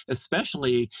stressful,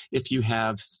 especially if you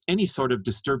have any sort of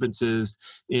disturbances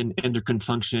in endocrine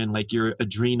function, like your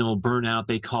adrenal burnout,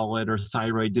 they call it, or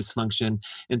thyroid dysfunction.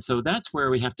 And so that's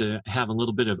where we have to have a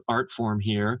little bit of art form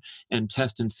here and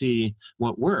test and see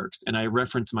what works. And I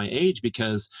reference my age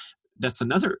because that's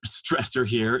another stressor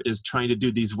here, is trying to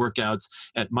do these workouts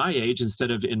at my age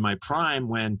instead of in my prime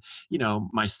when,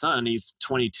 my son, he's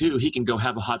 22, he can go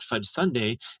have a hot fudge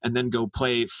sundae and then go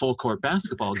play full court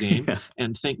basketball game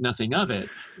and think nothing of it.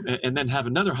 And then have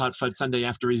another hot fudge sundae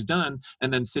after he's done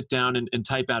and then sit down and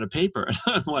type out a paper.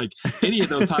 Like any of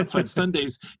those hot fudge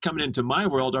sundaes coming into my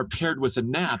world are paired with a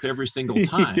nap every single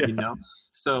time,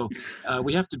 So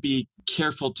we have to be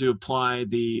careful to apply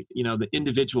the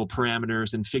individual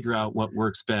parameters and figure out out what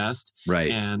works best.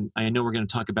 Right. And I know we're going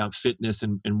to talk about fitness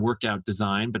and workout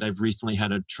design, but I've recently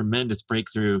had a tremendous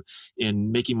breakthrough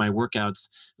in making my workouts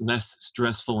less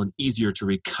stressful and easier to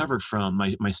recover from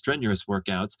my strenuous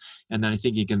workouts. And then I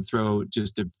think you can throw,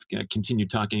 just to continue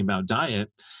talking about diet,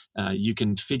 you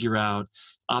can figure out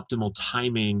optimal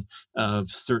timing of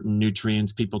certain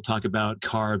nutrients. People talk about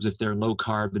carbs, if they're low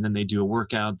carb and then they do a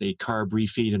workout, they carb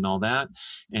refeed and all that.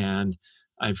 And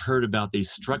I've heard about these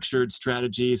structured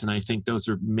strategies, and I think those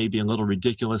are maybe a little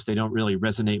ridiculous. They don't really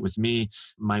resonate with me.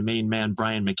 My main man,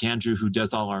 Brian McAndrew, who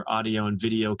does all our audio and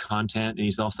video content, and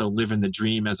he's also living the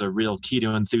dream as a real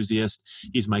keto enthusiast.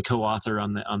 He's my co-author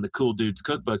on the Cool Dudes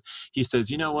Cookbook. He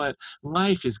says, you know what?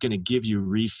 Life is going to give you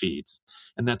refeeds.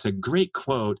 And that's a great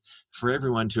quote for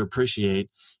everyone to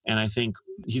appreciate. And I think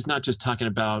he's not just talking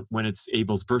about when it's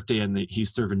Abel's birthday and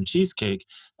he's serving cheesecake.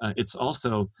 It's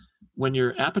also when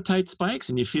your appetite spikes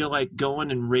and you feel like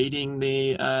going and raiding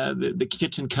the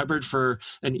kitchen cupboard for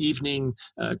an evening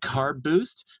carb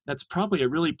boost. That's probably a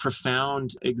really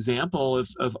profound example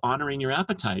of honoring your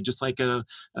appetite. Just like a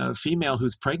female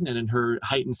who's pregnant and her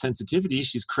heightened sensitivity,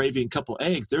 she's craving a couple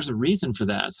eggs. There's a reason for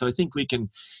that. So I think we can,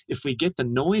 if we get the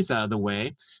noise out of the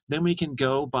way, then we can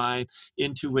go by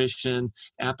intuition,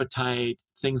 appetite,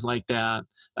 things like that.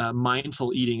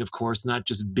 Mindful eating, of course, not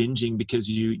just binging because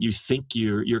you think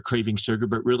you're craving sugar,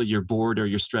 but really you're bored or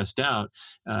you're stressed out.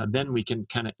 Then we can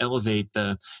kind of elevate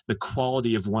the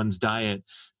quality of one's diet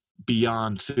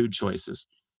beyond food choices.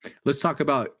 Let's talk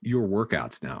about your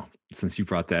workouts now, since you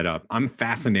brought that up. I'm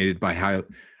fascinated by how,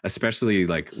 especially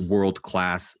like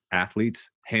world-class athletes,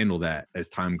 handle that as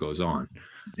time goes on.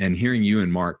 And hearing you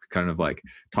and Mark kind of like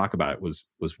talk about it was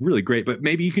really great. But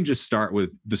maybe you can just start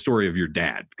with the story of your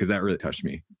dad, because that really touched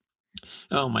me.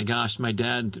 Oh my gosh, my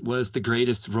dad was the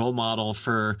greatest role model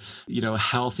for,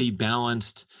 healthy,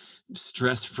 balanced,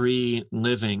 stress-free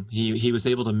living. He was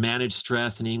able to manage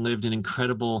stress, and he lived an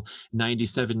incredible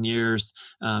 97 years,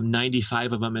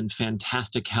 95 of them in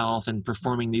fantastic health and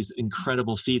performing these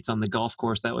incredible feats on the golf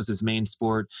course. That was his main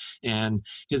sport. And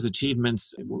his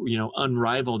achievements,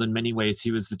 unrivaled in many ways.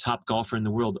 He was the top golfer in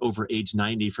the world over age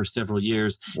 90 for several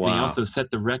years. Wow. And he also set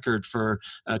the record for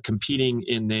competing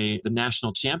in the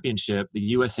national championship, the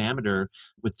U.S. Amateur,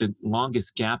 with the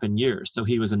longest gap in years. So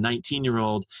he was a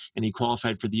 19-year-old and he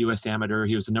qualified for the U.S. Amateur.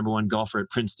 He was the number one golfer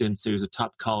at Princeton, so he was a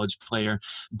top college player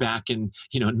back in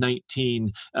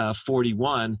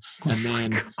 1941. And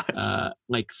then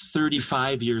like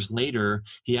 35 years later,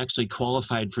 he actually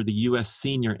qualified for the U.S.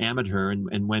 Senior Amateur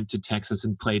and went to Texas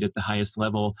and played at the highest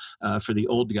level for the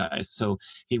old guys. So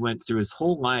he went through his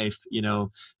whole life,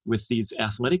 with these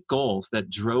athletic goals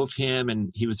that drove him, and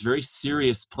he was a very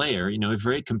serious player,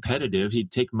 very competitive.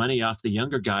 He'd take money off the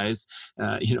younger guys,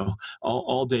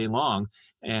 all day long.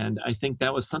 And I think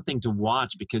that was something to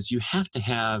watch, because you have to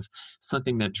have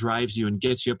something that drives you and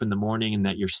gets you up in the morning and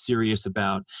that you're serious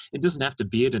about. It doesn't have to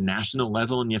be at a national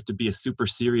level and you have to be a super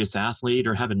serious athlete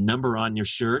or have a number on your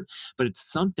shirt, but it's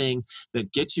something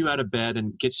that gets you out of bed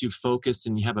and gets you focused,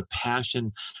 and you have a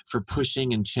passion for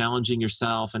pushing and challenging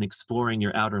yourself and exploring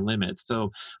your outer limits.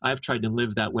 So I've tried to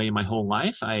live that way my whole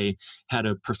life. I had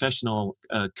a professional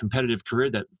competitive career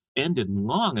that ended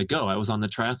long ago. I was on the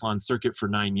triathlon circuit for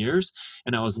 9 years,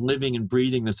 and I was living and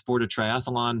breathing the sport of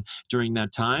triathlon during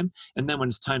that time. And then when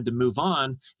it's time to move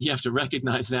on, you have to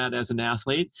recognize that as an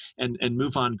athlete and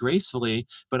move on gracefully.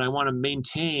 But I want to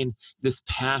maintain this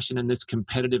passion and this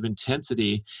competitive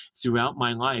intensity throughout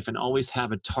my life, and always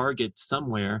have a target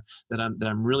somewhere that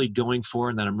I'm really going for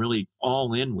and that I'm really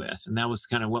all in with. And that was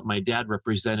kind of what my dad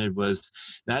represented. Was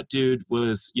that dude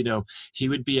was, he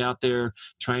would be out there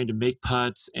trying to make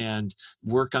putts and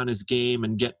work on his game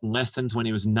and get lessons when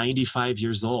he was 95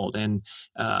 years old. And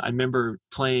I remember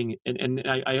playing, and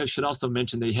I should also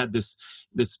mention that he had this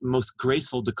most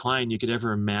graceful decline you could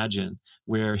ever imagine,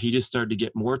 where he just started to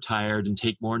get more tired and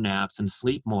take more naps and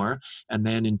sleep more. And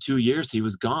then in 2 years, he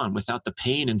was gone without the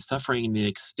pain and suffering, and the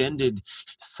extended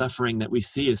suffering that we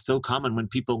see is so common when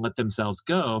people let themselves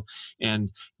go. And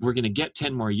we're going to get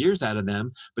 10 more years out of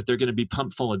them, but they're going to be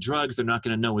pumped full of drugs. They're not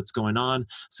going to know what's going on.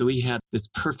 So he had this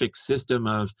perfect system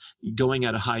of going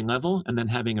at a high level and then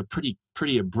having a pretty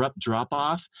abrupt drop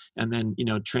off, and then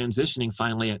transitioning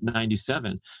finally at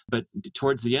 97. But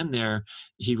towards the end there,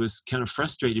 he was kind of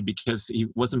frustrated because he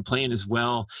wasn't playing as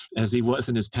well as he was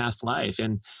in his past life.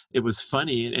 And it was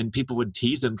funny, and people would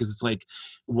tease him, because it's like,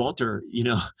 Walter,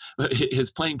 his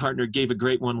playing partner gave a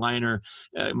great one-liner.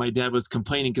 My dad was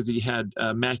complaining because he had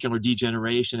macular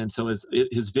degeneration, and so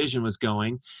his vision was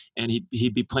going, and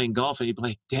he'd be playing golf and he'd be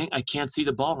like, dang, I can't see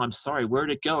the ball. I'm sorry, where'd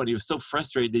it go? And he was so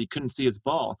frustrated that he couldn't see his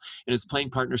ball. And his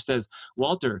playing partner says,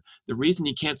 Walter, the reason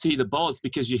you can't see the ball is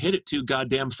because you hit it too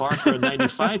goddamn far for a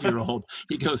 95-year-old.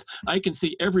 He goes, I can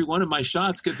see every one of my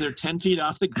shots because they're 10 feet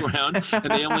off the ground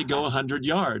and they only go 100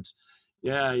 yards.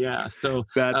 Yeah. So,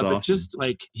 That's but awesome. just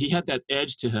like he had that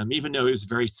edge to him, even though he was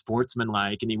very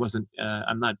sportsmanlike and he wasn't,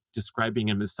 I'm not describing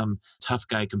him as some tough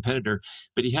guy competitor,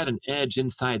 but he had an edge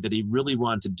inside that he really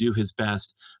wanted to do his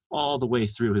best all the way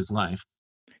through his life.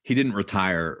 He didn't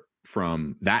retire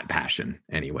from that passion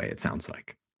anyway, it sounds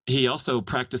like. He also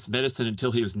practiced medicine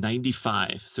until he was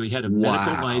 95. So he had a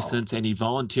medical license and he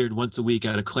volunteered once a week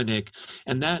at a clinic.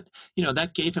 And that,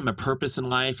 that gave him a purpose in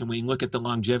life. And when you look at the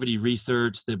longevity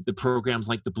research, the programs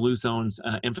like the Blue Zones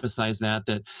emphasize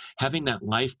that having that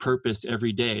life purpose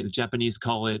every day, the Japanese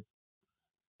call it,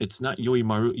 it's not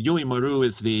yoimaru. Yoimaru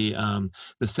is the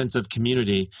sense of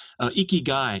community.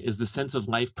 Ikigai is the sense of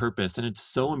life purpose. And it's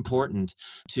so important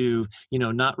to,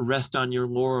 not rest on your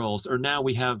laurels. Or now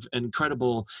we have an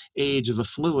incredible age of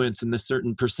affluence in the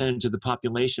certain percentage of the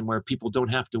population where people don't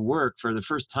have to work for the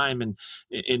first time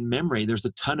in memory. There's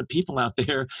a ton of people out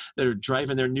there that are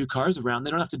driving their new cars around. They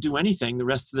don't have to do anything the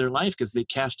rest of their life because they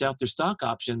cashed out their stock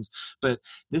options. But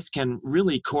this can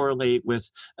really correlate with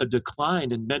a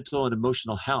decline in mental and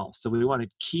emotional health. So we want to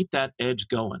keep that edge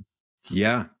going.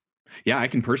 Yeah. I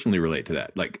can personally relate to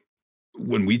that. Like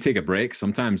when we take a break,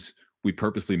 sometimes we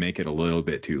purposely make it a little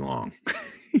bit too long.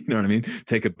 You know what I mean?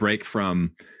 Take a break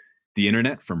from the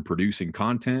internet, from producing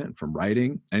content, from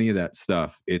writing, any of that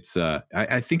stuff. It's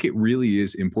I think it really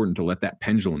is important to let that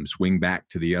pendulum swing back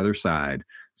to the other side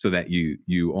so that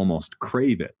you almost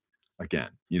crave it again.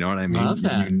 You know what I mean? Love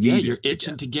that. You're itching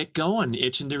again. to get going,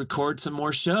 itching to record some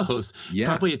more shows. Yeah.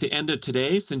 Probably at the end of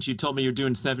today, since you told me you're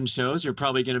doing 7 shows, you're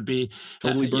probably going to be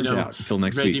totally burnt out until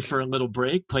next ready week. For a little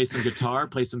break, play some guitar,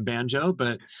 play some banjo.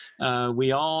 But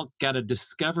we all got to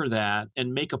discover that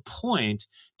and make a point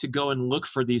to go and look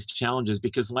for these challenges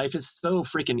because life is so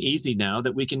freaking easy now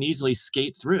that we can easily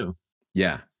skate through.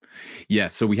 Yeah.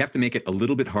 So we have to make it a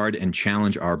little bit hard and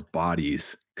challenge our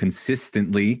bodies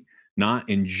consistently, not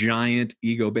in giant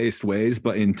ego-based ways,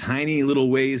 but in tiny little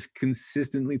ways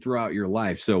consistently throughout your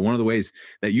life. So one of the ways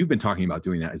that you've been talking about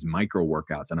doing that is micro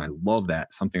workouts. And I love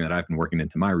that, something that I've been working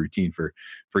into my routine for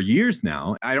years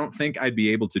now. I don't think I'd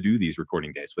be able to do these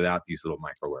recording days without these little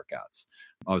micro workouts.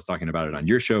 I was talking about it on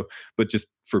your show, but just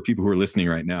for people who are listening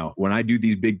right now, when I do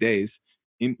these big days,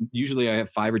 usually I have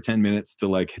 5 or 10 minutes to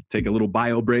like take a little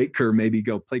bio break or maybe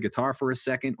go play guitar for a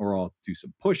second, or I'll do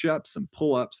some push-ups, some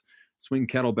pull-ups, swing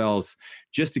kettlebells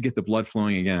just to get the blood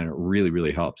flowing again. And it really,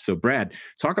 really helps. So Brad,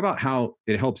 talk about how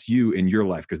it helps you in your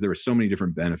life, because there are so many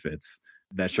different benefits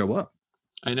that show up.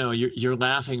 I know you're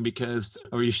laughing because,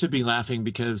 or you should be laughing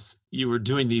because you were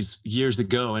doing these years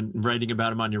ago and writing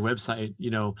about them on your website,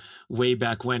 way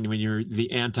back when you're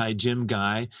the anti-gym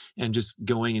guy and just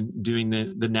going and doing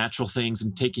the natural things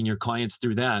and taking your clients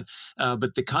through that.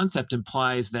 But the concept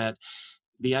implies that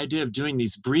the idea of doing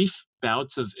these brief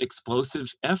bouts of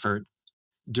explosive effort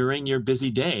during your busy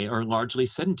day or largely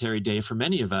sedentary day for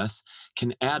many of us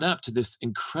can add up to this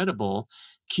incredible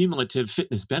cumulative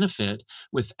fitness benefit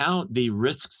without the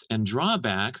risks and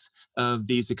drawbacks of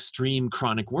these extreme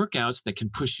chronic workouts that can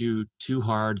push you too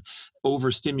hard,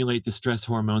 overstimulate the stress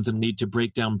hormones, and lead to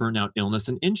breakdown, burnout, illness,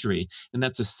 and injury. And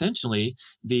that's essentially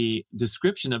the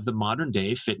description of the modern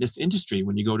day fitness industry.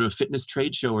 When you go to a fitness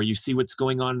trade show or you see what's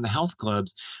going on in the health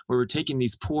clubs, where we're taking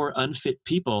these poor, unfit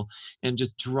people and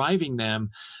just driving them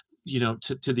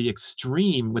to the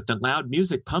extreme with the loud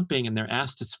music pumping, and they're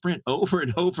asked to sprint over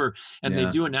and over, and they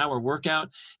do an hour workout.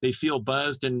 They feel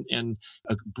buzzed and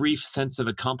a brief sense of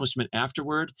accomplishment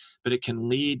afterward, but it can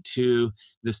lead to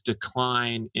this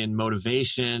decline in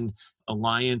motivation,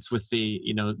 alliance with the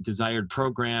desired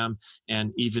program,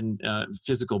 and even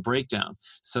physical breakdown.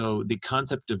 So the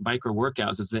concept of micro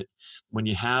workouts is that when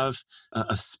you have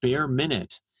a spare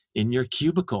minute in your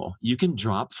cubicle, you can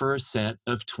drop for a set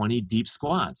of 20 deep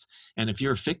squats. And if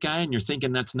you're a fit guy and you're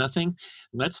thinking that's nothing,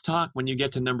 let's talk when you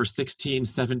get to number 16,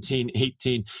 17,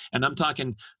 18. And I'm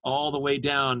talking all the way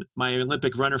down. My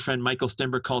Olympic runner friend Michael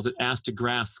Stenberg calls it ass to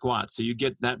grass squat. So you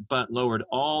get that butt lowered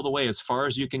all the way as far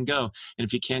as you can go. And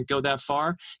if you can't go that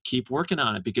far, keep working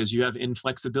on it because you have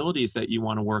inflexibilities that you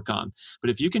want to work on. But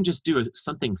if you can just do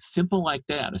something simple like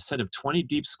that, a set of 20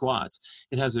 deep squats,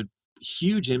 it has a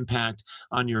huge impact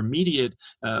on your immediate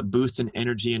boost in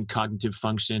energy and cognitive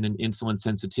function and insulin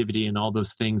sensitivity and all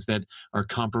those things that are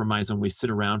compromised when we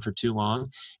sit around for too long.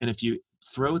 And if you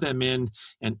throw them in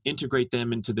and integrate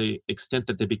them into the extent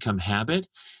that they become habit,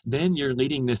 then you're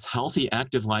leading this healthy,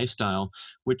 active lifestyle,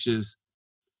 which is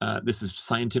this is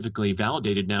scientifically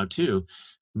validated now too,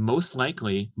 most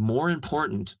likely more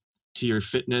important to your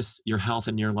fitness, your health,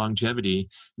 and your longevity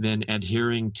than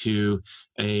adhering to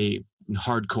a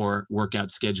hardcore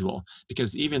workout schedule.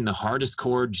 Because even the hardest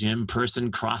core gym person,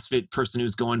 CrossFit person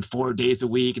who's going 4 days a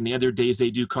week and the other days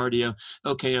they do cardio,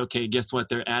 okay, guess what?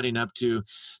 They're adding up to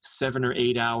 7 or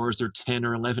 8 hours or 10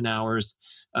 or 11 hours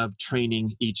of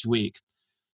training each week.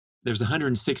 There's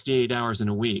 168 hours in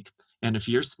a week. And if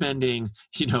you're spending,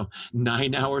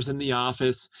 9 hours in the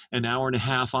office, an hour and a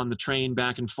half on the train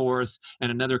back and forth,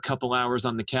 and another couple hours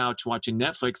on the couch watching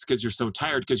Netflix because you're so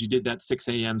tired because you did that 6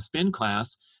 a.m. spin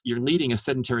class, you're leading a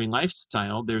sedentary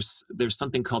lifestyle. There's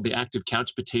something called the active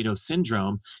couch potato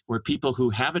syndrome, where people who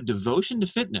have a devotion to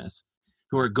fitness,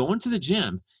 who are going to the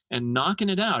gym and knocking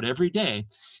it out every day,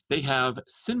 they have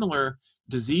similar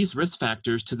disease risk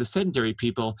factors to the sedentary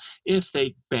people if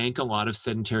they bank a lot of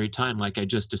sedentary time like I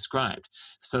just described.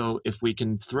 So if we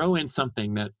can throw in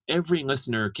something that every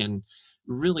listener can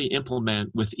really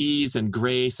implement with ease and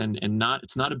grace and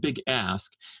it's not a big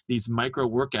ask, these micro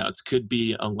workouts could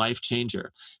be a life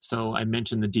changer. So I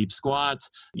mentioned the deep squats.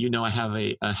 I have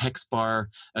a hex bar,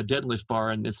 a deadlift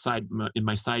bar in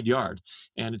my side yard,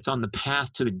 and it's on the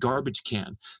path to the garbage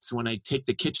can. So when I take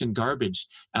the kitchen garbage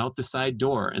out the side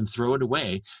door and throw it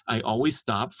away, I always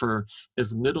stop for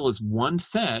as little as one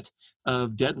set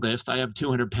of deadlifts. I have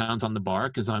 200 pounds on the bar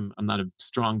because I'm not a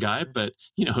strong guy, but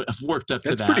I've worked up to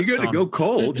that. That's pretty good to go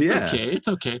cold. It's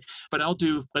okay. But I'll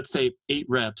do, let's say, 8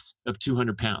 reps of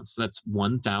 200 pounds. So that's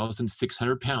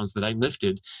 1,600 pounds that I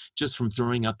lifted just from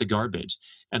throwing out the garbage.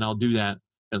 And I'll do that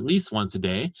at least once a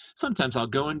day. Sometimes I'll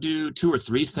go and do 2 or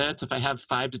 3 sets if I have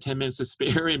 5 to 10 minutes to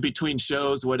spare in between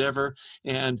shows, whatever.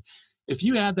 And if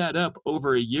you add that up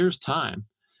over a year's time,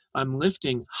 I'm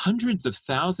lifting hundreds of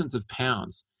thousands of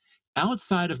pounds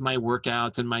outside of my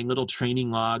workouts and my little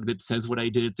training log that says what I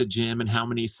did at the gym and how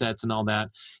many sets and all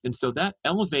that. And so that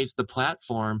elevates the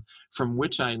platform from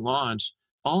which I launch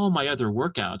all my other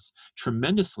workouts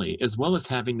tremendously, as well as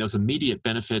having those immediate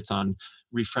benefits on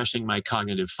refreshing my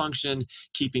cognitive function,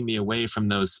 keeping me away from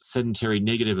those sedentary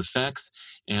negative effects.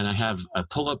 And I have a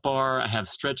pull-up bar, I have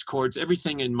stretch cords,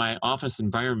 everything in my office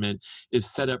environment is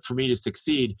set up for me to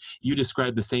succeed. You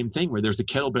described the same thing where there's a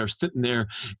kettlebell sitting there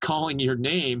calling your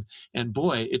name. And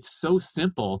boy, it's so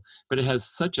simple, but it has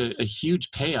such a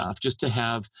huge payoff just to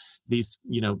have these,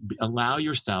 allow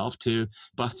yourself to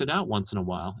bust it out once in a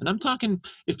while. And I'm talking,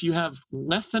 if you have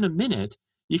less than a minute,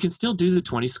 you can still do the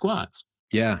 20 squats.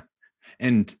 Yeah.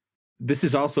 And this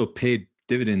has also paid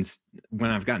dividends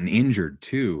when I've gotten injured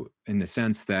too, in the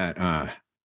sense that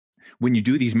when you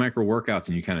do these micro workouts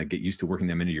and you kind of get used to working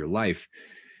them into your life,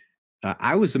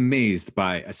 I was amazed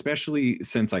by, especially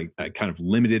since I kind of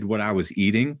limited what I was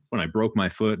eating when I broke my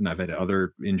foot, and I've had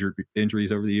other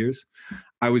injuries over the years.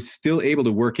 I was still able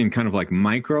to work in kind of like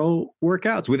micro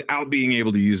workouts without being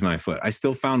able to use my foot. I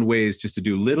still found ways just to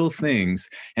do little things.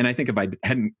 And I think if I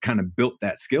hadn't kind of built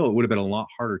that skill, it would have been a lot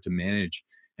harder to manage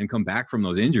and come back from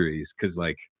those injuries. Cause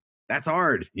that's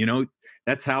hard.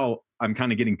 That's how I'm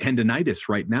kind of getting tendonitis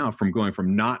right now from going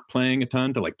from not playing a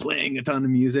ton to playing a ton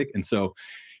of music. And so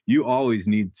you always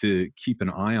need to keep an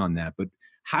eye on that. But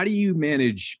how do you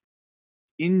manage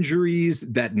injuries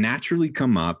that naturally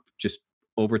come up just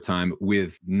over time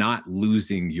with not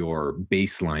losing your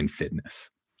baseline fitness?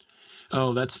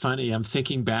 Oh, that's funny. I'm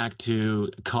thinking back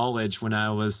to college when I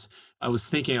was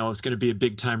thinking I was going to be a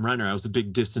big time runner. I was a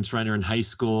big distance runner in high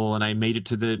school, and I made it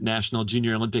to the National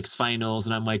Junior Olympics finals.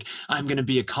 And I'm like, I'm going to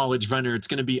be a college runner. It's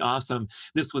going to be awesome.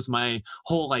 This was my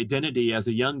whole identity as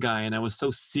a young guy. And I was so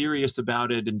serious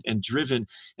about it and driven.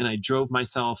 And I drove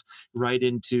myself right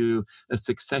into a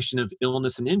succession of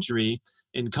illness and injury.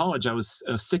 In college, I was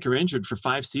sick or injured for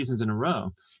 5 seasons in a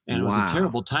row. And it was a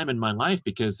terrible time in my life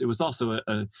because it was also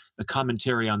a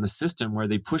commentary on the system where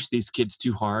they push these kids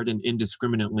too hard and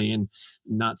indiscriminately and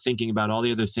not thinking about all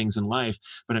the other things in life.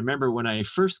 But I remember when I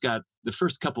first got the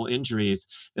first couple injuries,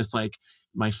 it's like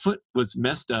my foot was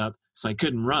messed up, so I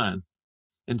couldn't run.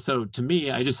 And so to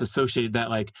me, I just associated that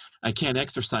I can't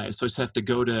exercise. So I just have to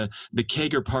go to the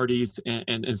kegger parties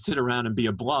and sit around and be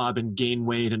a blob and gain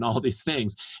weight and all these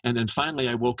things. And then finally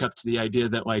I woke up to the idea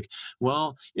that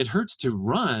well, it hurts to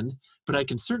run, but I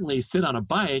can certainly sit on a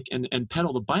bike and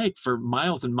pedal the bike for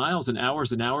miles and miles and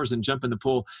hours and jump in the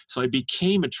pool. So I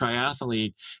became a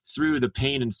triathlete through the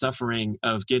pain and suffering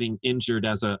of getting injured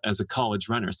as a college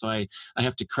runner. So I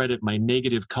have to credit my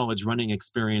negative college running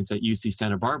experience at UC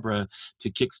Santa Barbara to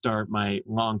kickstart my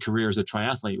long career as a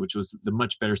triathlete, which was the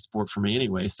much better sport for me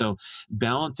anyway. So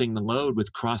balancing the load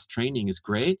with cross training is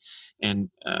great. And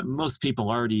most people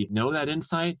already know that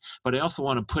insight, but I also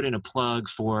want to put in a plug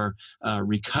for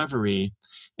recovery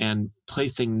and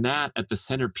placing that at the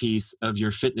centerpiece of your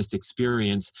fitness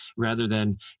experience rather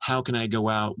than how can I go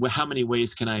out, how many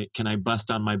ways can I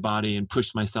bust on my body and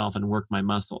push myself and work my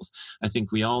muscles. I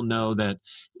think we all know that,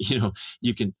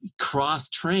 you can cross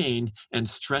train and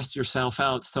stress yourself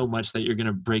out so much that you're going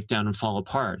to break down and fall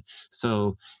apart.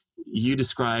 So you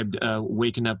described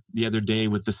waking up the other day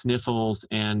with the sniffles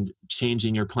and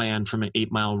changing your plan from an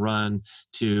 8-mile run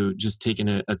to just taking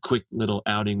a quick little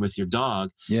outing with your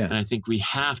dog. Yeah. And I think we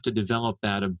have to develop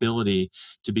that ability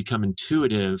to become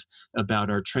intuitive about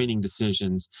our training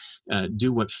decisions,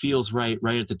 do what feels right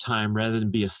at the time, rather than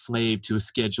be a slave to a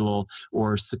schedule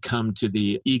or succumb to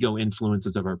the ego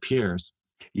influences of our peers.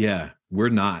 Yeah. We're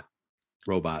not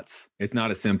robots. It's not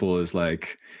as simple as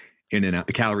like in and out,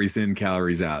 calories in,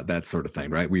 calories out, that sort of thing,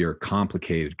 right? We are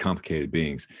complicated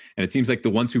beings. And it seems like the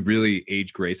ones who really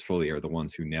age gracefully are the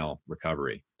ones who nail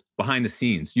recovery behind the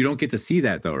scenes. You don't get to see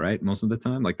that though, right? Most of the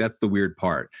time. Like that's the weird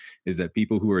part, is that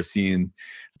people who are seeing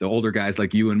the older guys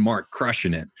like you and Mark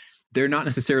crushing it, they're not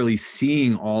necessarily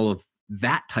seeing all of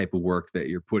that type of work that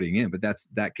you're putting in, but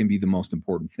that can be the most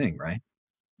important thing, right?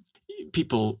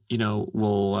 People,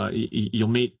 will you'll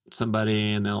meet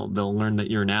somebody and they'll learn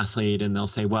that you're an athlete and they'll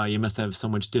say, wow, you must have so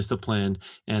much discipline,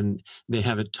 and they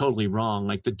have it totally wrong.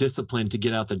 Like the discipline to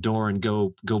get out the door and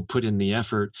go put in the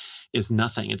effort is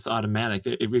nothing. It's automatic.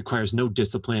 It requires no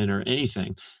discipline or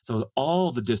anything. So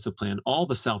all the discipline, all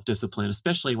the self-discipline,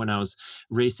 especially when I was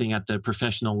racing at the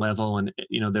professional level and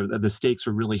the stakes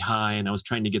were really high and I was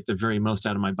trying to get the very most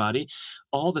out of my body,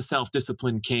 all the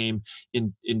self-discipline came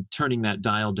in turning that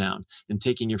dial down and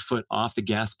taking your foot off the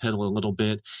gas pedal a little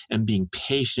bit and being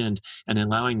patient and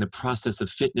allowing the process of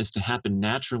fitness to happen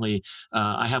naturally.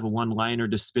 I have a one-liner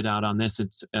to spit out on this.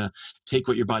 It's take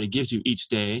what your body gives you each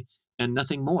day and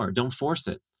nothing more. Don't force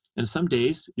it. And some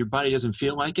days your body doesn't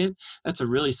feel like it. That's a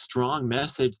really strong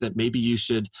message that maybe you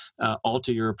should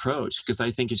alter your approach, because I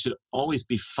think it should always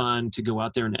be fun to go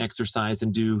out there and exercise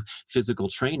and do physical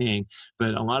training.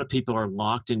 But a lot of people are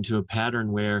locked into a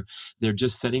pattern where they're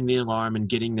just setting the alarm and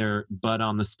getting their butt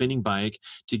on the spinning bike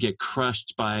to get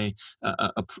crushed by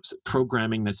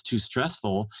programming that's too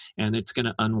stressful. And it's going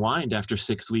to unwind after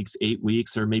 6 weeks, 8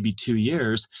 weeks, or maybe 2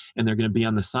 years. And they're going to be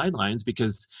on the sidelines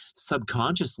because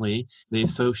subconsciously they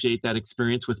associate that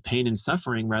experience with pain and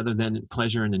suffering rather than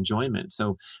pleasure and enjoyment.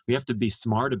 So we have to be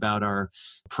smart about our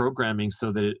programming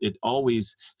so that it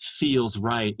always feels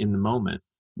right in the moment.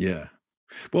 Yeah.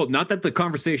 Well, not that the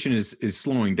conversation is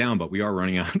slowing down, but we are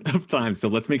running out of time. So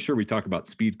let's make sure we talk about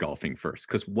speed golfing first.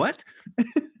 Because what?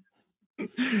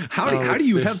 How do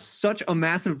you have such a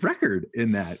massive record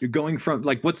in that? You're going from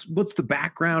like, what's the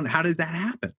background? How did that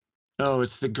happen? Oh,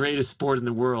 it's the greatest sport in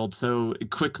the world. So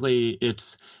quickly,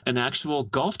 it's an actual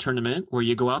golf tournament where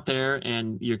you go out there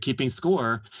and you're keeping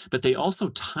score, but they also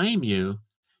time you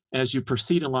as you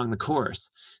proceed along the course.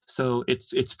 So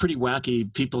it's pretty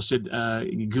wacky. People should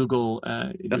Google,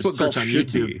 that's what search golf on should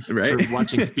YouTube be, right? for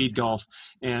watching speed golf.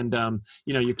 And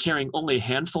you're carrying only a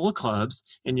handful of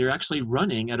clubs, and you're actually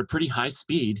running at a pretty high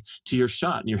speed to your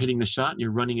shot. And you're hitting the shot, and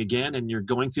you're running again, and you're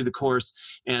going through the course.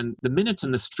 And the minutes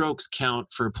and the strokes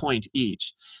count for a point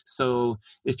each. So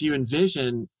if you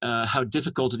envision how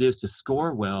difficult it is to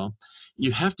score well,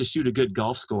 you have to shoot a good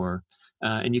golf score.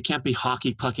 And you can't be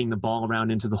hockey pucking the ball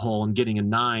around into the hole and getting a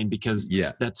 9, because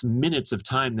that's minutes of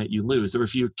time that you lose. Or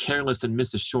if you're careless and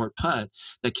miss a short putt,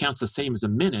 that counts the same as a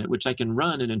minute, which I can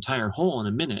run an entire hole in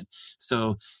a minute.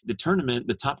 So the tournament,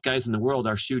 the top guys in the world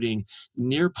are shooting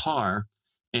near par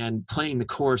and playing the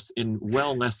course in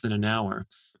well less than an hour.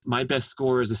 My best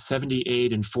score is a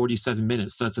 78 in 47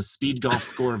 minutes. So that's a speed golf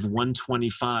score of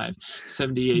 125,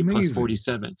 78 plus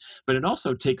 47. But it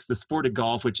also takes the sport of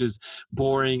golf, which is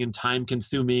boring and time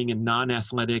consuming and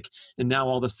non-athletic. And now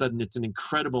all of a sudden it's an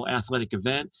incredible athletic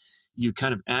event. You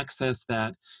kind of access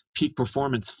that peak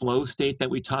performance flow state that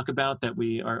we talk about, that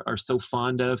we are so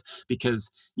fond of, because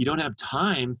you don't have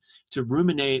time to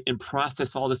ruminate and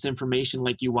process all this information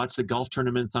like you watch the golf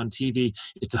tournaments on TV.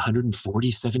 It's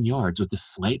 147 yards with a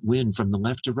slight wind from the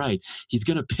left to right. He's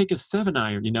going to pick a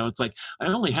 7-iron. It's like, I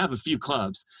only have a few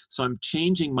clubs, so I'm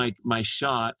changing my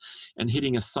shot and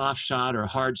hitting a soft shot or a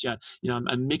hard shot.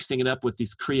 I'm mixing it up with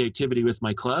this creativity with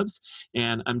my clubs,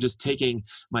 and I'm just taking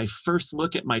my first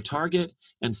look at my target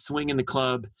and swinging the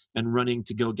club and running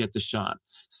to go get the shot.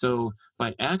 So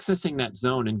by accessing that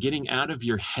zone and getting out of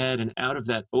your head and out of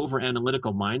that over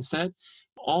analytical mindset,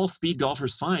 all speed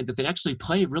golfers find that they actually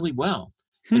play really well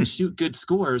and shoot good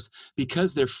scores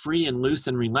because they're free and loose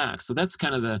and relaxed. So that's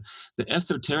kind of the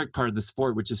esoteric part of the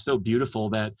sport, which is so beautiful,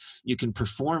 that you can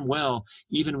perform well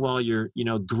even while you're,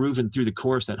 grooving through the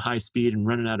course at high speed and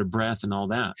running out of breath and all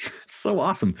that. It's so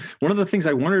awesome. One of the things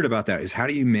I wondered about that is, how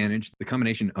do you manage the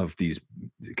combination of these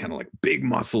kind of like big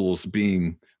muscles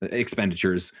being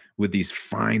expenditures with these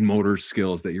fine motor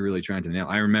skills that you're really trying to nail?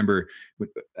 I remember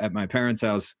at my parents'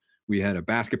 house, we had a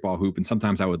basketball hoop, and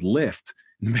sometimes I would lift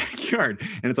in the backyard.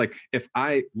 And it's like, if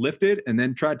I lifted and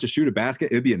then tried to shoot a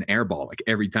basket, it'd be an air ball, like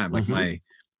every time. Like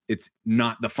it's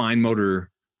not the fine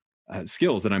motor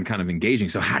skills that I'm kind of engaging.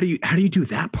 So how do you do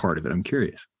that part of it? I'm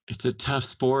curious. It's a tough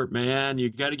sport, man. You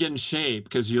got to get in shape,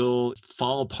 because you'll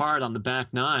fall apart on the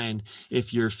back nine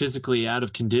if you're physically out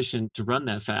of condition to run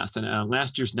that fast. And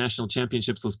last year's national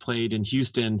championships was played in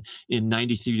Houston in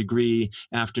 93-degree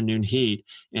afternoon heat.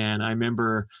 And I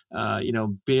remember,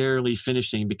 barely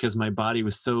finishing because my body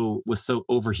was so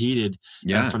overheated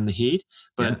from the heat.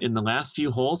 But in the last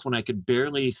few holes, when I could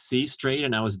barely see straight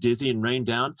and I was dizzy and rained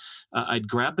down, I'd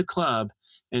grab the club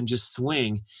and just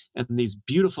swing, and these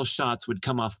beautiful shots would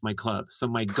come off my club. So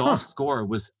my golf score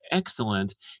was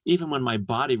excellent, even when my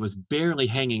body was barely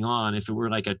hanging on. If it were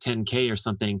like a 10K or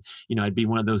something, I'd be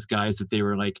one of those guys that they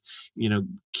were like,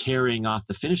 carrying off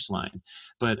the finish line.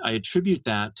 But I attribute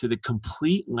that to the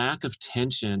complete lack of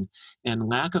tension and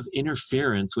lack of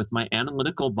interference with my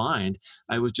analytical mind.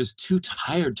 I was just too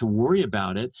tired to worry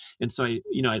about it. And so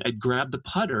I'd grab the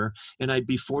putter and I'd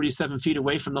be 47 feet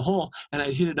away from the hole, and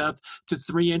I'd hit it up to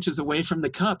 3 inches away from the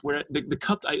cup, where the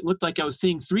cup, I looked like I was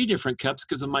seeing 3 different cups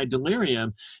because of my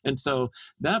delirium. And so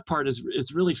that part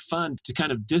is really fun, to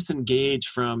kind of disengage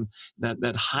from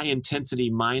that high intensity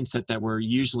mindset that we're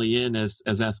usually in as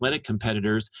athletic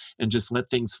competitors, and just let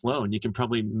things flow. And you can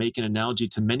probably make an analogy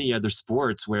to many other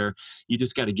sports where you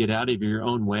just got to get out of your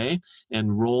own way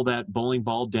and roll that bowling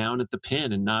ball down at the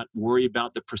pin, and not worry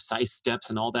about the precise steps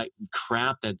and all that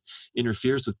crap that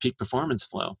interferes with peak performance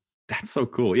flow. That's so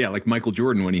cool. Yeah, like Michael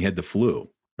Jordan when he had the flu,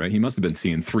 right? He must have been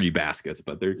seeing 3 baskets,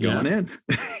 but they're going in.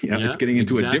 It's getting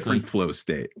into a different flow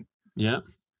state. Yeah.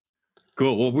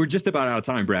 Cool. Well, we're just about out of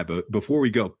time, Brad, but before we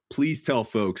go, please tell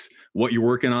folks what you're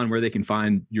working on, where they can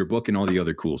find your book and all the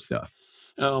other cool stuff.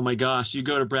 Oh my gosh, you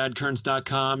go to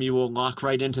bradkearns.com, you will lock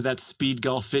right into that speed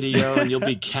golf video, and you'll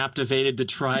be captivated to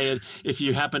try it. If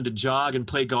you happen to jog and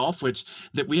play golf, which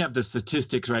that we have the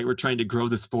statistics, right? We're trying to grow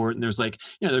the sport, and there's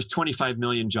there's 25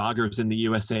 million joggers in the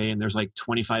USA, and there's like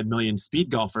 25 million speed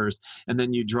golfers. And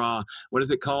then you draw, what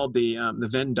is it called? The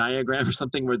Venn diagram or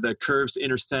something, where the curves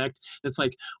intersect. It's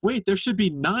like, wait, there should be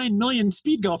 9 million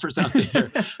speed golfers out there.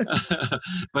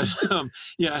 But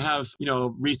I have,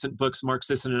 recent books. Mark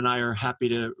Sisson and I are happy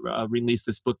to release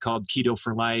this book called Keto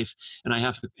for Life, and I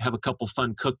have a couple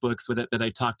fun cookbooks with it that I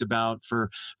talked about for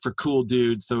cool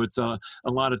dudes. So it's a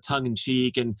lot of tongue in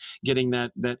cheek and getting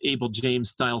that Abel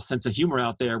James style sense of humor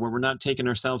out there, where we're not taking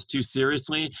ourselves too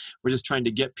seriously. We're just trying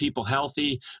to get people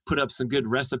healthy, put up some good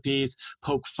recipes,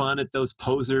 poke fun at those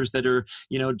posers that are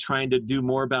trying to do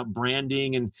more about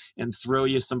branding and throw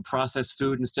you some processed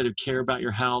food instead of care about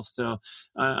your health. So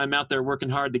I'm out there working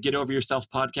hard. The Get Over Yourself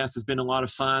podcast has been a lot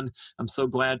of fun. I'm so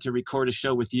glad to record a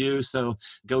show with you. So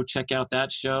go check out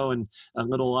that show, and a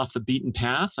little off the beaten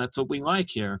path. That's what we like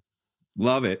here.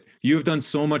 Love it. You have done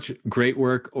so much great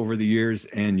work over the years,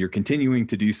 and you're continuing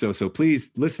to do so. So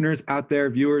please, listeners out there,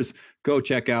 viewers, go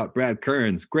check out Brad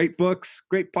Kearns. Great books,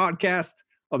 great podcast,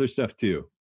 other stuff too.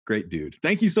 Great dude.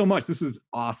 Thank you so much. This was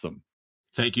awesome.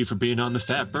 Thank you for being on the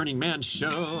Fat Burning Man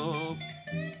Show.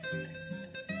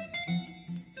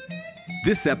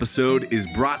 This episode is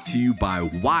brought to you by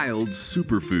Wild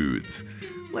Superfoods.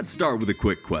 Let's start with a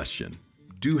quick question.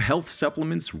 Do health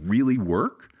supplements really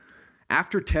work?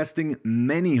 After testing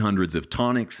many hundreds of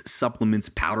tonics, supplements,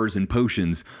 powders, and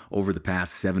potions over the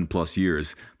past 7+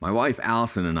 years, my wife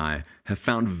Allison and I have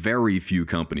found very few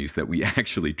companies that we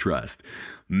actually trust.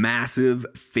 Massive,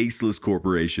 faceless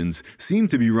corporations seem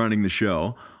to be running the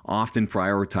show, often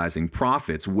prioritizing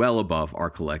profits well above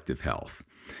our collective health.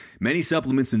 Many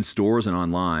supplements in stores and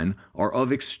online are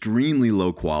of extremely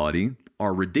low quality,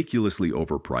 are ridiculously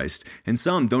overpriced, and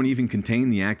some don't even contain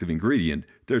the active ingredient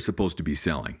they're supposed to be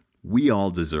selling. We all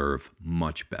deserve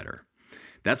much better.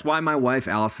 That's why my wife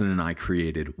Allison and I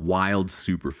created Wild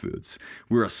Superfoods.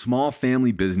 We're a small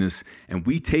family business and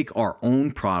we take our own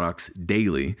products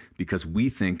daily because we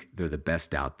think they're the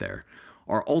best out there.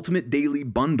 Our Ultimate Daily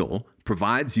Bundle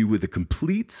provides you with a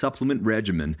complete supplement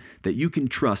regimen that you can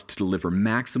trust to deliver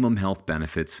maximum health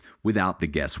benefits without the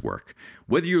guesswork.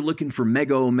 Whether you're looking for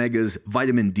Mega Omegas,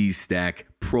 Vitamin D Stack,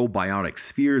 Probiotic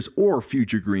Spheres, or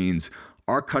Future Greens,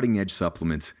 our cutting-edge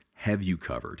supplements have you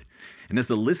covered. And as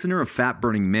a listener of Fat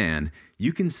Burning Man,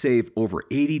 you can save over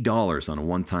 $80 on a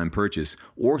one-time purchase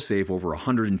or save over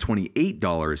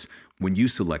 $128 when you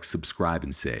select Subscribe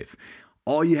and Save.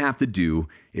 All you have to do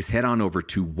is head on over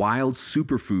to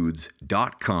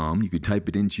wildsuperfoods.com. You could type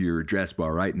it into your address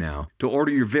bar right now to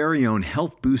order your very own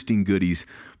health-boosting goodies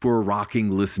for a rocking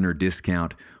listener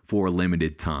discount for a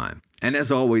limited time. And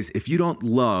as always, if you don't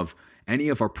love any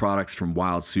of our products from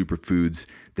Wild Superfoods,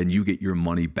 then you get your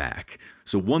money back.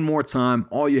 So one more time,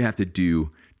 all you have to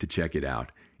do to check it out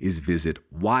is visit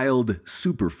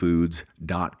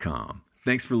wildsuperfoods.com.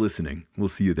 Thanks for listening. We'll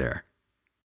see you there.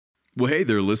 Well, hey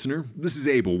there, listener. This is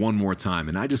Abel one more time,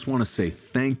 and I just want to say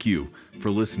thank you for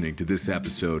listening to this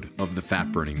episode of the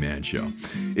Fat Burning Man Show.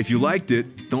 If you liked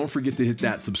it, don't forget to hit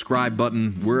that subscribe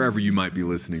button wherever you might be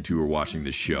listening to or watching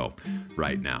this show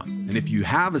right now. And if you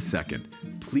have a second,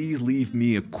 please leave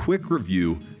me a quick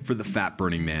review for the Fat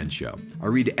Burning Man Show. I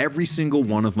read every single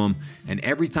one of them, and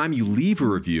every time you leave a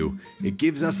review, it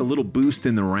gives us a little boost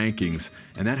in the rankings,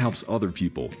 and that helps other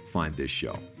people find this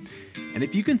show. And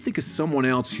if you can think of someone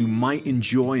else who might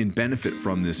enjoy and benefit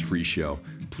from this free show,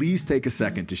 please take a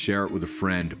second to share it with a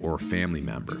friend or a family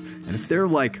member. And if they're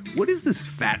like, what is this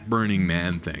Fat Burning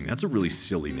Man thing? That's a really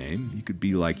silly name. You could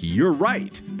be like, you're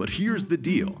right, but here's the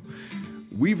deal.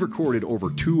 We've recorded over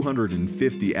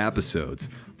 250 episodes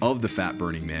of the Fat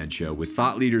Burning Man Show with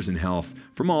thought leaders in health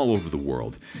from all over the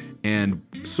world. And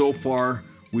so far,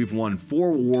 we've won 4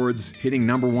 awards, hitting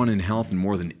 #1 in health in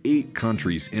more than 8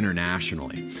 countries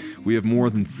internationally. We have more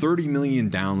than 30 million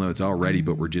downloads already,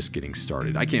 but we're just getting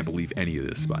started. I can't believe any of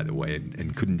this, by the way,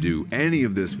 and couldn't do any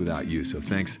of this without you, so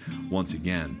thanks once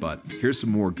again. But here's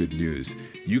some more good news.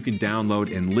 You can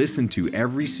download and listen to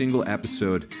every single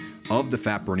episode of the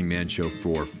Fat Burning Man Show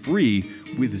for free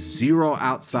with 0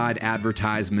 outside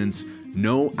advertisements,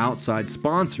 no outside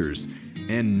sponsors,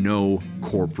 and no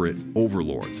corporate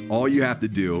overlords. All you have to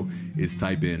do is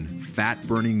type in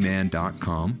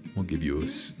fatburningman.com. We'll give you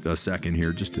a second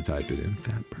here just to type it in,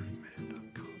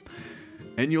 fatburningman.com.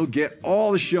 And you'll get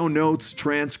all the show notes,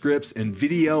 transcripts, and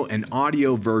video and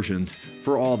audio versions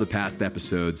for all the past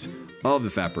episodes of the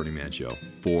Fat Burning Man Show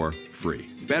for free.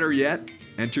 Better yet,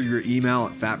 enter your email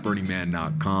at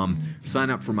fatburningman.com, sign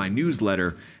up for my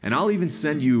newsletter, and I'll even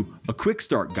send you a quick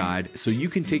start guide so you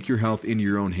can take your health into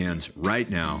your own hands right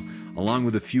now, along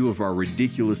with a few of our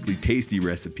ridiculously tasty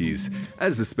recipes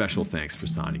as a special thanks for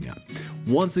signing up.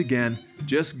 Once again,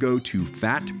 just go to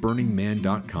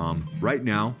fatburningman.com right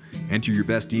now, enter your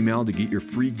best email to get your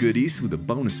free goodies with a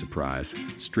bonus surprise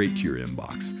straight to your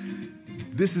inbox.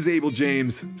 This is Abel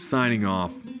James signing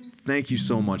off. Thank you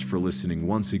so much for listening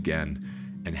once again,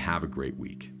 and have a great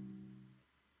week.